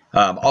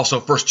 Also,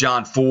 1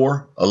 John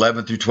 4,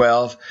 11 through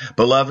 12.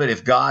 Beloved,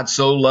 if God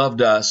so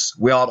loved us,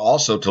 we ought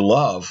also to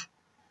love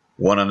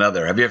one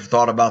another. Have you ever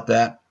thought about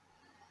that?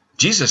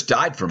 Jesus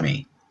died for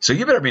me, so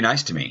you better be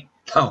nice to me.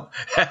 No,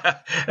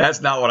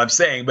 that's not what I'm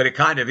saying, but it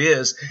kind of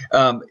is.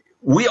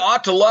 We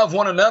ought to love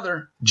one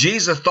another.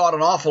 Jesus thought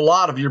an awful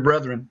lot of your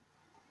brethren.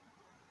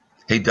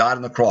 He died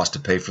on the cross to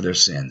pay for their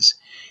sins.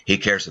 He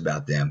cares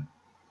about them.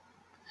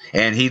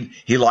 And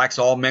he likes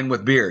all men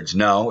with beards.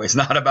 No, it's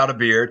not about a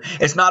beard.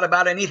 It's not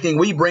about anything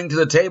we bring to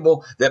the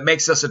table that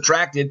makes us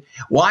attracted.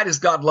 Why does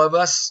God love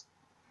us?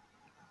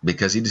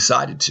 Because he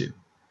decided to.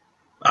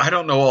 I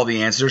don't know all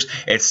the answers.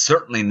 It's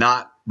certainly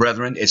not,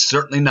 brethren, it's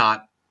certainly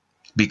not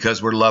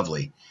because we're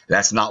lovely.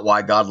 That's not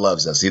why God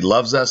loves us. He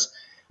loves us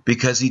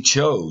because he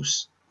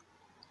chose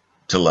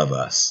to love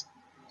us.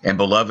 And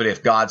beloved,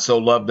 if God so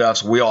loved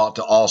us, we ought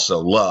to also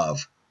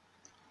love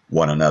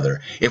one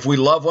another. If we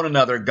love one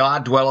another,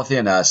 God dwelleth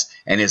in us,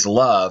 and his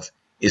love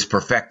is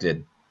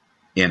perfected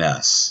in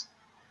us.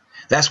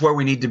 That's where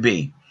we need to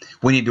be.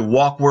 We need to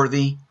walk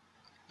worthy,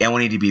 and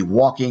we need to be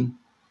walking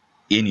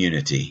in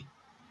unity.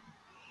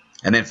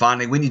 And then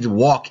finally, we need to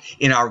walk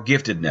in our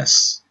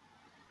giftedness.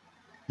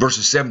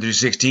 Verses 7 through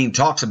 16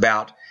 talks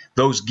about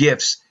those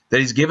gifts that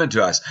he's given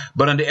to us.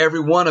 But unto every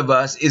one of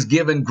us is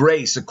given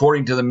grace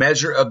according to the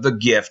measure of the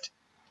gift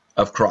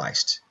of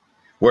Christ.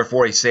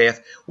 Wherefore he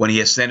saith, when he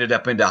ascended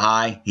up into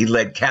high, he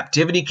led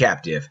captivity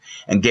captive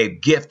and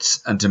gave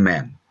gifts unto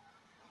men.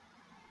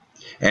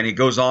 And he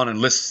goes on and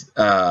lists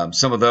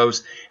some of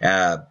those.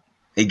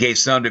 He gave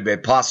some to be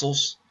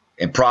apostles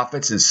and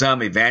prophets, and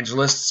some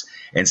evangelists,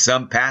 and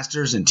some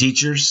pastors and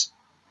teachers,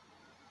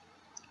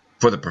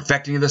 for the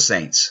perfecting of the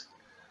saints,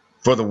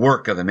 for the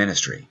work of the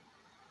ministry.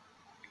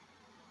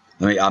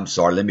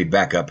 Let me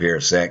back up here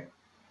a sec.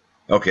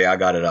 Okay, I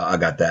got it. I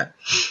got that.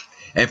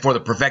 And for the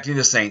perfecting of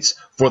the saints,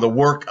 for the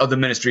work of the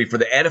ministry, for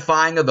the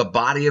edifying of the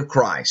body of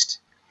Christ,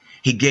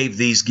 he gave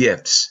these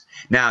gifts.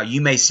 Now, you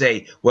may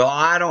say, well,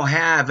 I don't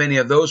have any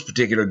of those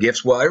particular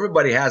gifts. Well,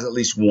 everybody has at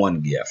least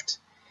one gift.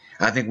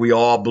 I think we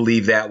all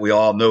believe that. We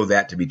all know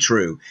that to be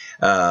true.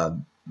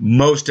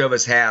 Most of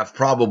us have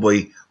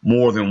probably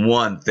more than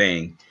one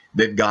thing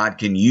that God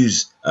can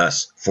use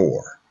us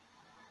for.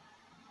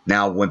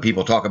 Now, when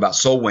people talk about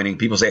soul winning,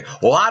 people say,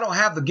 well, I don't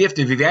have the gift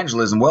of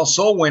evangelism. Well,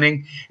 soul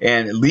winning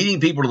and leading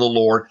people to the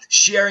Lord,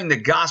 sharing the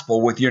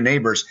gospel with your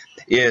neighbors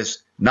is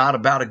not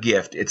about a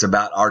gift. It's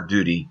about our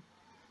duty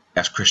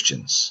as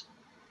Christians.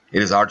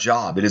 It is our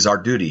job. It is our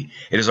duty.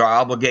 It is our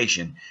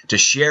obligation to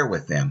share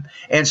with them.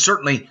 And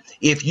certainly,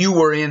 if you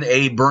were in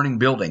a burning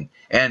building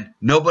and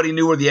nobody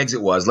knew where the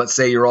exit was, let's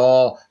say you're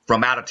all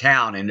from out of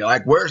town and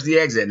like, where's the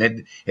exit?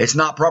 And it's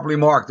not properly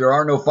marked. There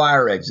are no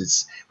fire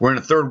exits. We're in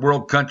a third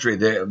world country.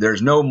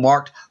 There's no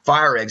marked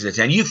fire exits.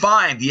 And you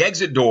find the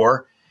exit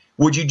door.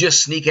 Would you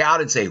just sneak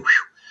out and say, whew,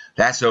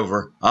 that's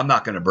over, I'm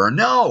not going to burn?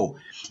 No.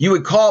 You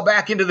would call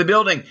back into the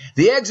building,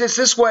 the exit's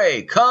this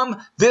way,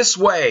 come this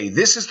way,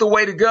 this is the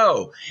way to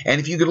go. And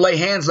if you could lay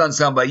hands on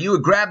somebody, you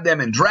would grab them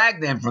and drag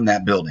them from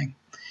that building.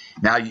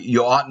 Now,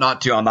 you ought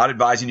not to. I'm not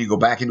advising you go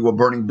back into a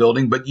burning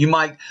building, but you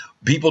might.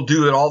 People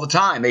do it all the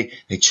time. They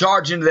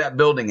charge into that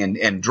building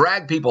and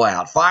drag people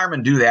out.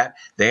 Firemen do that.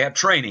 They have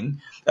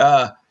training.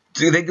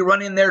 They can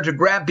run in there to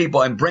grab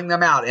people and bring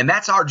them out. And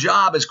that's our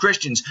job as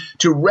Christians,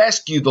 to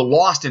rescue the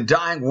lost and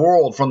dying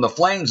world from the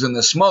flames and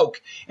the smoke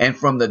and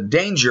from the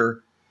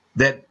danger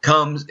that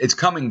it's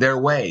coming their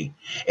way.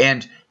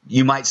 And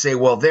you might say,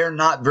 well, they're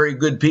not very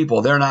good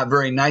people. They're not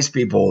very nice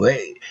people.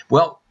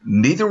 Well,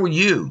 neither were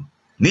you.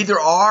 Neither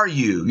are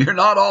you. You're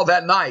not all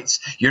that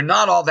nice. You're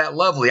not all that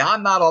lovely.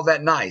 I'm not all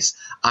that nice.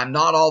 I'm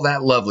not all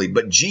that lovely.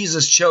 But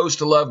Jesus chose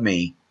to love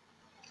me.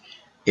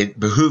 It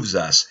behooves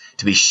us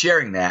to be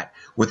sharing that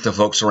with the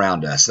folks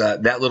around us.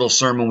 That little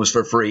sermon was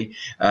for free.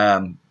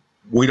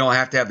 We don't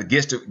have to have the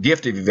gift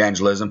of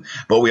evangelism,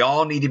 but we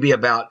all need to be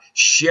about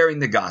sharing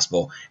the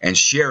gospel and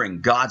sharing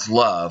God's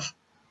love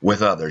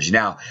with others.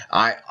 Now,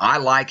 I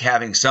like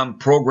having some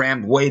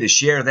programmed way to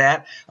share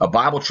that, a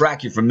Bible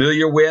track you're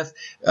familiar with,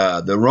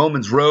 the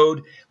Romans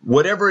Road,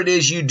 whatever it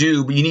is you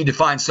do, but you need to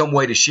find some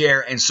way to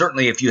share. And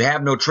certainly if you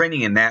have no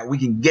training in that, we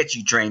can get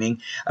you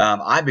training.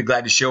 I'd be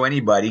glad to show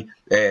anybody.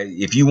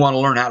 If you want to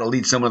learn how to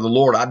lead someone to the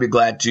Lord, I'd be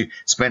glad to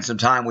spend some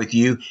time with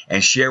you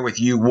and share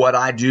with you what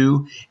I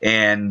do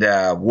and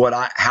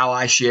how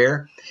I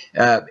share.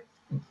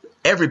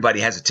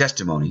 Everybody has a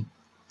testimony.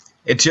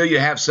 Until you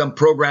have some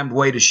programmed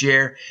way to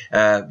share,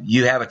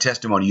 you have a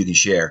testimony you can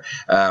share.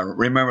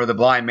 Remember the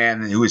blind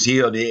man who was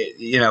healed.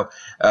 They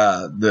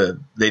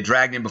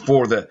dragged him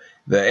before the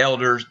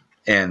elders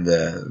and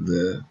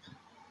the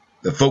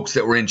folks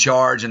that were in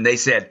charge, and they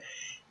said,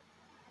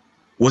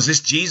 "Was this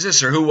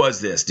Jesus or who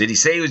was this? Did he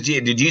say it was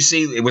Jesus? Did you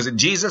see? Was it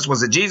Jesus?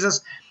 Was it Jesus?"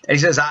 And he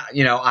says, I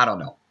don't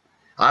know.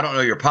 I don't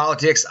know your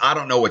politics. I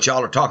don't know what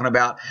y'all are talking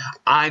about.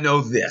 I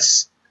know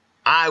this.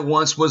 I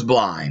once was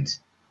blind,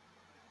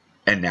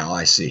 and now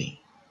I see.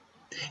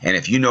 And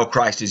if you know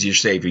Christ as your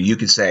Savior, you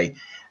can say,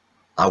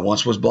 I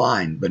once was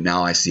blind, but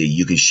now I see.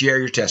 You can share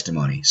your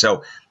testimony.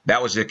 So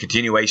that was a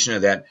continuation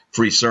of that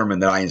free sermon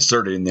that I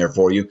inserted in there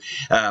for you.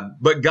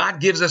 But God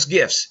gives us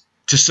gifts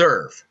to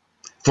serve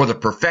for the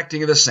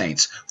perfecting of the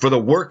saints, for the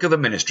work of the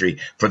ministry,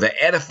 for the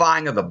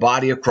edifying of the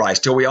body of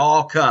Christ, till we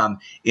all come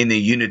in the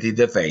unity of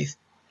the faith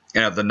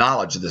and of the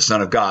knowledge of the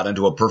Son of God,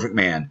 unto a perfect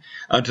man,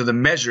 unto the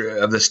measure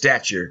of the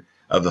stature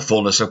of the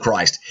fullness of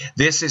Christ.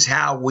 This is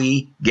how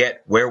we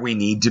get where we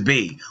need to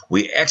be.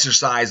 We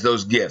exercise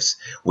those gifts.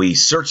 We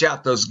search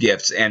out those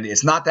gifts, and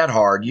it's not that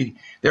hard.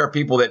 There are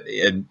people that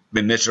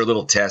administer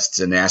little tests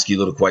and ask you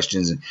little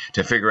questions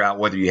to figure out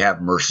whether you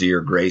have mercy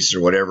or grace or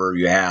whatever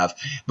you have.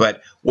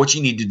 But what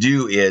you need to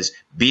do is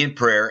be in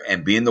prayer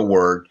and be in the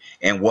Word,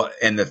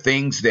 and the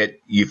things that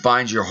you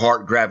find your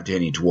heart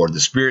gravitating toward. The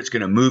Spirit's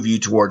going to move you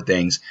toward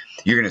things.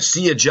 You're going to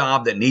see a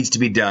job that needs to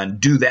be done.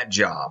 Do that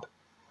job.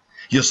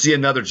 You'll see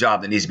another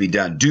job that needs to be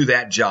done. Do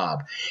that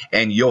job.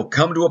 And you'll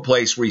come to a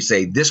place where you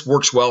say, this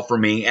works well for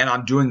me, and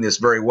I'm doing this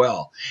very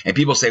well. And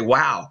people say,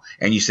 wow.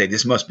 And you say,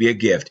 this must be a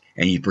gift,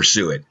 and you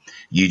pursue it.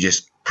 You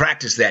just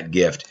practice that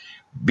gift.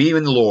 Be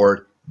in the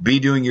Lord. Be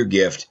doing your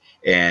gift,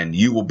 and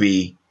you will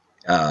be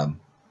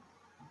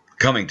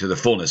coming to the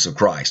fullness of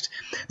Christ.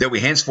 That we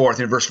henceforth,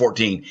 in verse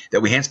 14,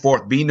 that we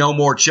henceforth be no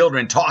more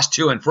children tossed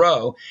to and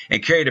fro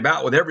and carried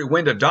about with every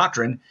wind of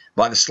doctrine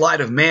by the sleight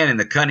of men and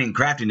the cunning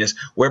craftiness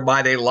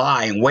whereby they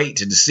lie and wait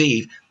to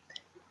deceive.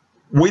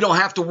 We don't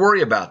have to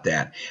worry about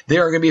that.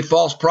 There are going to be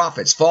false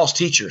prophets, false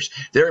teachers.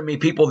 There are going to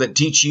be people that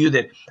teach you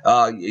that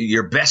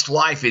your best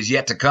life is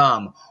yet to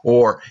come,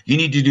 or you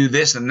need to do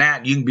this and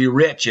that. You can be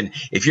rich, and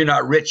if you're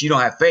not rich, you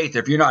don't have faith.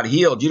 If you're not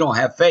healed, you don't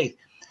have faith.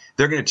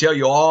 They're going to tell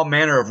you all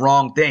manner of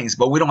wrong things,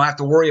 but we don't have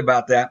to worry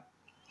about that,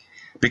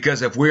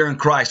 because if we're in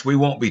Christ, we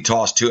won't be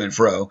tossed to and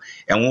fro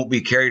and won't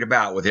be carried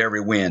about with every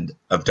wind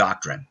of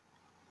doctrine.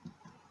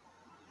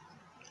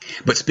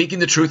 But speaking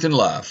the truth in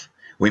love,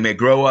 we may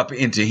grow up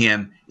into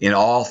him in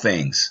all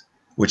things,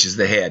 which is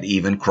the head,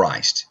 even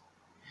Christ,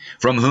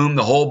 from whom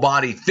the whole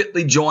body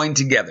fitly joined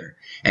together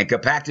and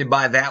compacted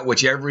by that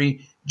which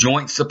every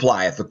joint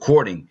supplieth,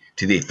 according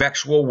to the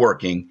effectual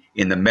working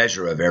in the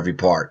measure of every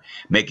part,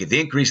 maketh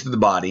increase of the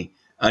body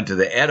unto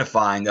the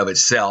edifying of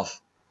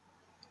itself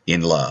in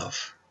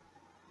love.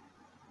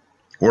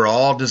 We're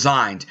all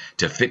designed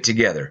to fit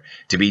together,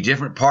 to be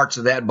different parts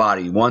of that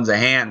body. One's a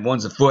hand,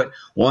 one's a foot,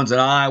 one's an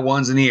eye,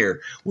 one's an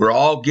ear. We're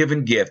all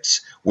given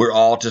gifts. We're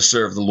all to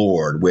serve the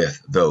Lord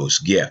with those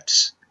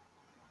gifts.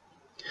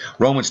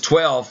 Romans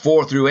 12,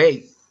 4 through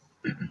 8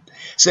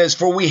 says,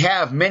 For we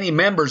have many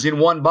members in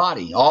one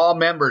body. All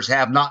members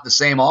have not the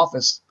same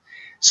office.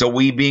 So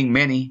we, being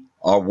many,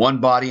 are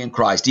one body in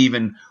Christ,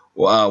 even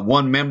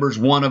one members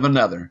one of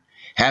another,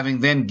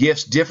 having then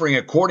gifts differing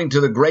according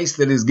to the grace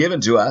that is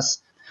given to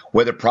us.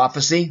 Whether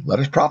prophecy, let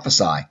us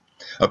prophesy,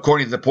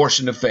 according to the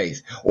portion of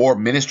faith. Or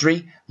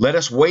ministry, let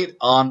us wait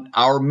on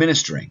our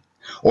ministering.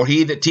 Or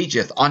he that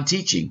teacheth, on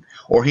teaching.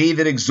 Or he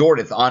that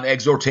exhorteth, on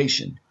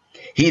exhortation.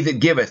 He that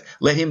giveth,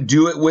 let him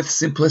do it with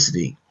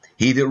simplicity.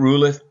 He that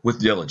ruleth,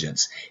 with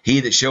diligence.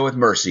 He that showeth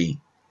mercy,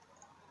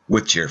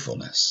 with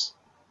cheerfulness.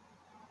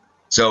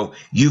 So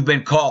you've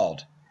been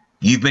called.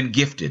 You've been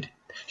gifted.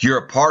 You're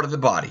a part of the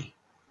body.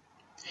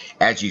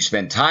 As you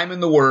spend time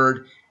in the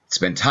Word,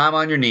 spend time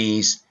on your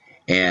knees,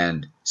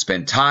 and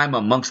spend time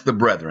amongst the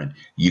brethren,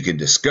 you can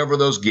discover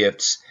those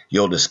gifts.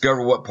 You'll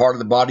discover what part of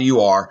the body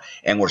you are,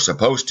 and we're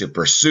supposed to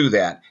pursue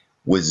that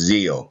with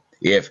zeal.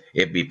 If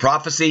it be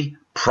prophecy,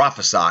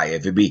 prophesy.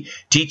 If it be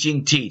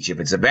teaching, teach. If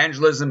it's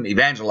evangelism,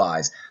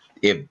 evangelize.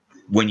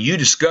 When you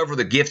discover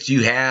the gifts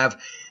you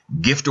have,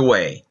 gift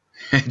away.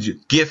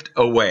 Gift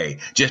away.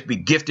 Just be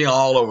gifting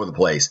all over the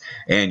place,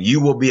 and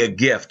you will be a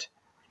gift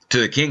to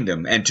the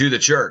kingdom and to the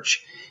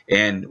church.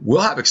 And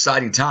we'll have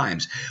exciting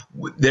times.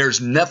 There's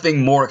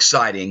nothing more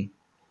exciting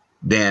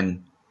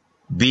than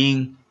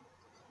being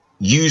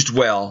used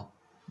well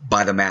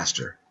by the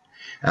Master.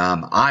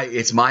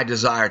 It's my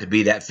desire to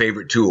be that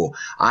favorite tool.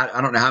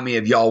 I don't know how many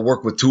of y'all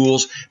work with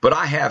tools, but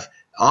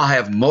I'll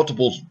have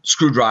multiple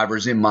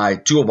screwdrivers in my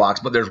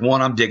toolbox, but there's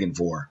one I'm digging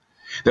for.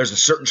 There's a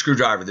certain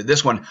screwdriver that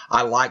this one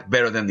I like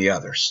better than the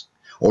others,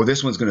 or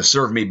this one's going to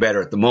serve me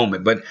better at the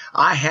moment. But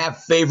I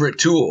have favorite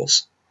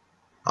tools.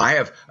 I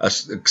have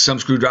some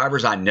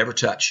screwdrivers I never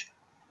touch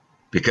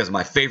because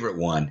my favorite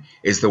one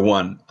is the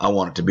one I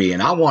want it to be.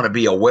 And I want to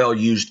be a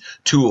well-used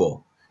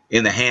tool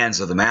in the hands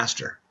of the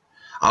Master.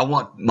 I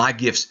want my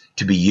gifts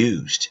to be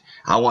used.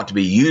 I want to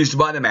be used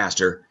by the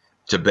Master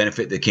to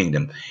benefit the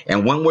kingdom.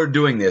 And when we're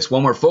doing this,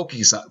 when we're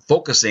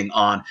focusing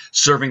on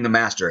serving the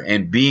Master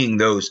and being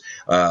those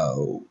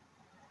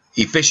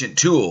efficient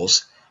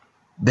tools,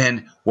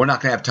 then we're not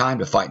going to have time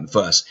to fight and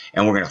fuss.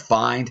 And we're going to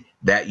find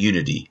that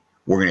unity.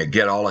 We're going to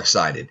get all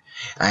excited.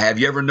 Have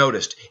you ever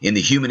noticed in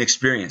the human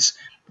experience,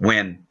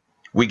 when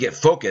we get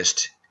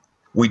focused,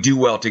 we do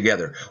well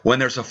together? When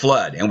there's a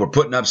flood and we're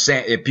putting up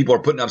if people are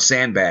putting up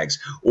sandbags,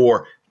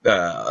 or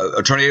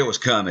a tornado has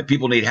come and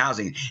people need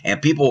housing,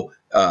 and people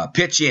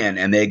pitch in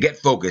and they get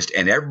focused,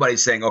 and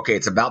everybody's saying, okay,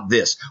 it's about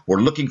this.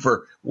 We're looking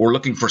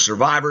for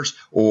survivors,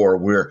 or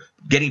we're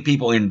getting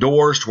people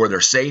indoors to where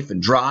they're safe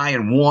and dry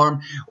and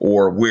warm,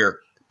 or we're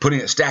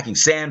stacking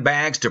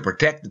sandbags to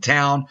protect the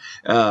town.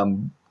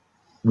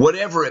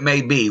 Whatever it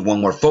may be,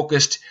 when we're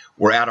focused,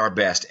 we're at our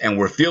best, and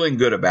we're feeling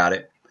good about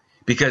it,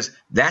 because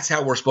that's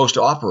how we're supposed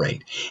to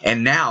operate.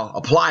 And now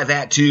apply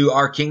that to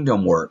our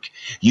kingdom work.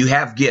 You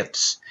have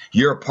gifts.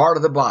 You're a part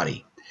of the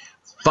body.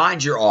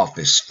 Find your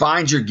office,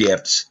 find your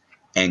gifts,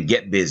 and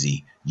get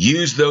busy.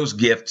 Use those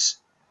gifts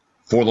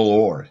for the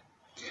Lord.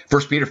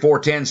 1 Peter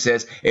 4:10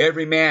 says,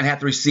 Every man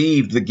hath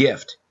received the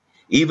gift.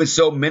 Even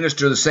so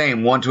minister the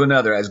same one to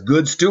another as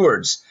good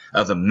stewards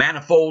of the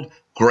manifold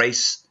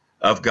grace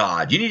of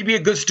God. You need to be a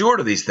good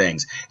steward of these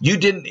things. You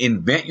didn't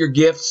invent your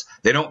gifts.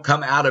 They don't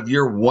come out of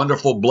your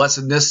wonderful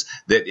blessedness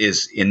that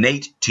is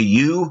innate to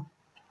you.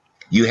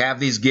 You have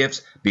these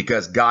gifts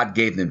because God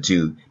gave them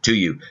to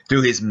you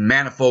through his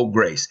manifold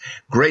grace.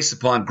 Grace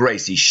upon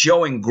grace. He's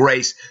showing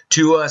grace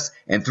to us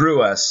and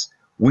through us.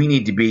 We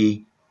need to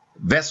be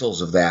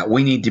vessels of that.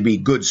 We need to be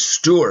good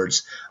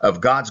stewards of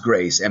God's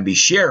grace and be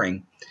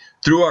sharing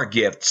through our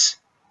gifts,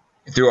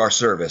 through our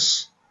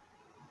service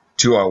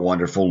to our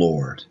wonderful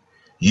Lord.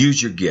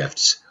 Use your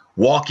gifts.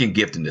 Walk in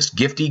giftedness.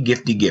 Gifty,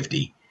 gifty,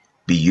 gifty.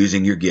 be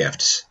using your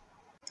gifts.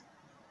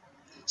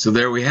 So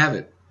there we have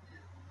it.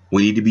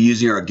 We need to be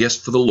using our gifts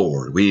for the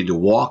Lord. We need to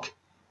walk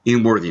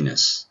in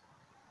worthiness.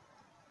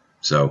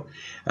 So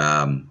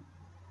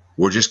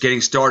we're just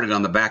getting started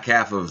on the back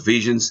half of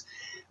Ephesians.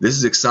 This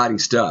is exciting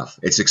stuff.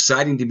 It's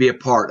exciting to be a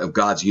part of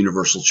God's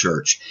universal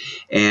church.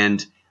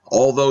 And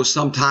although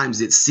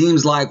sometimes it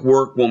seems like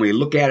work when we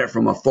look at it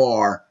from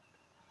afar,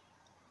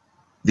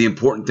 the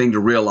important thing to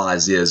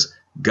realize is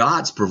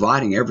God's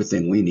providing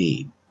everything we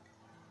need.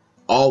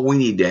 All we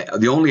need to,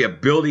 the only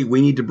ability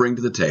we need to bring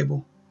to the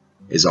table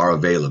is our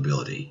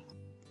availability.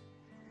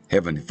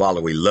 Heavenly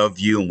Father, we love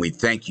you and we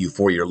thank you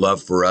for your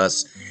love for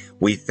us.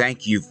 We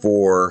thank you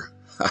for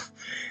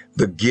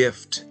the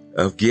gift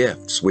of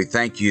gifts. We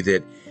thank you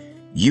that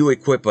you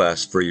equip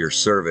us for your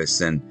service.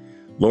 And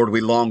Lord,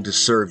 we long to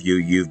serve you.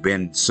 You've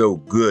been so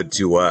good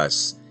to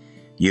us.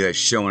 You have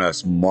shown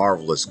us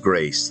marvelous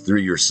grace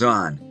through your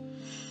Son.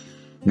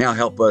 Now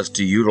help us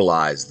to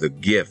utilize the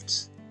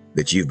gifts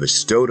that you've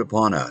bestowed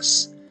upon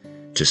us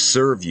to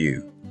serve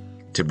you,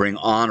 to bring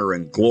honor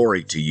and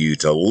glory to you,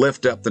 to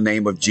lift up the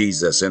name of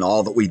Jesus in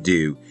all that we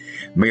do.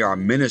 May our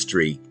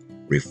ministry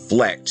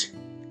reflect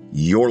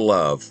your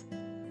love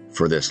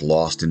for this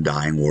lost and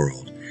dying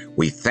world.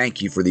 We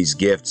thank you for these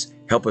gifts.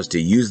 Help us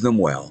to use them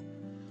well.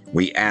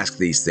 We ask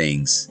these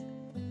things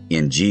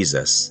in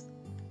Jesus'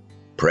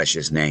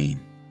 precious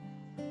name.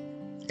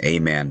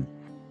 Amen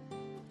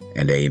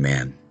and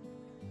amen.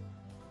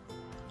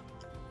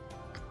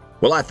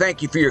 Well, I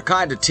thank you for your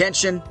kind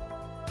attention.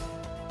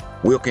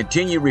 We'll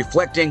continue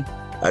reflecting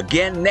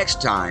again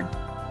next time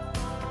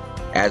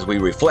as we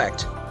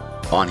reflect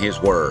on His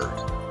Word.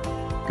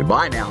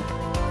 Goodbye now.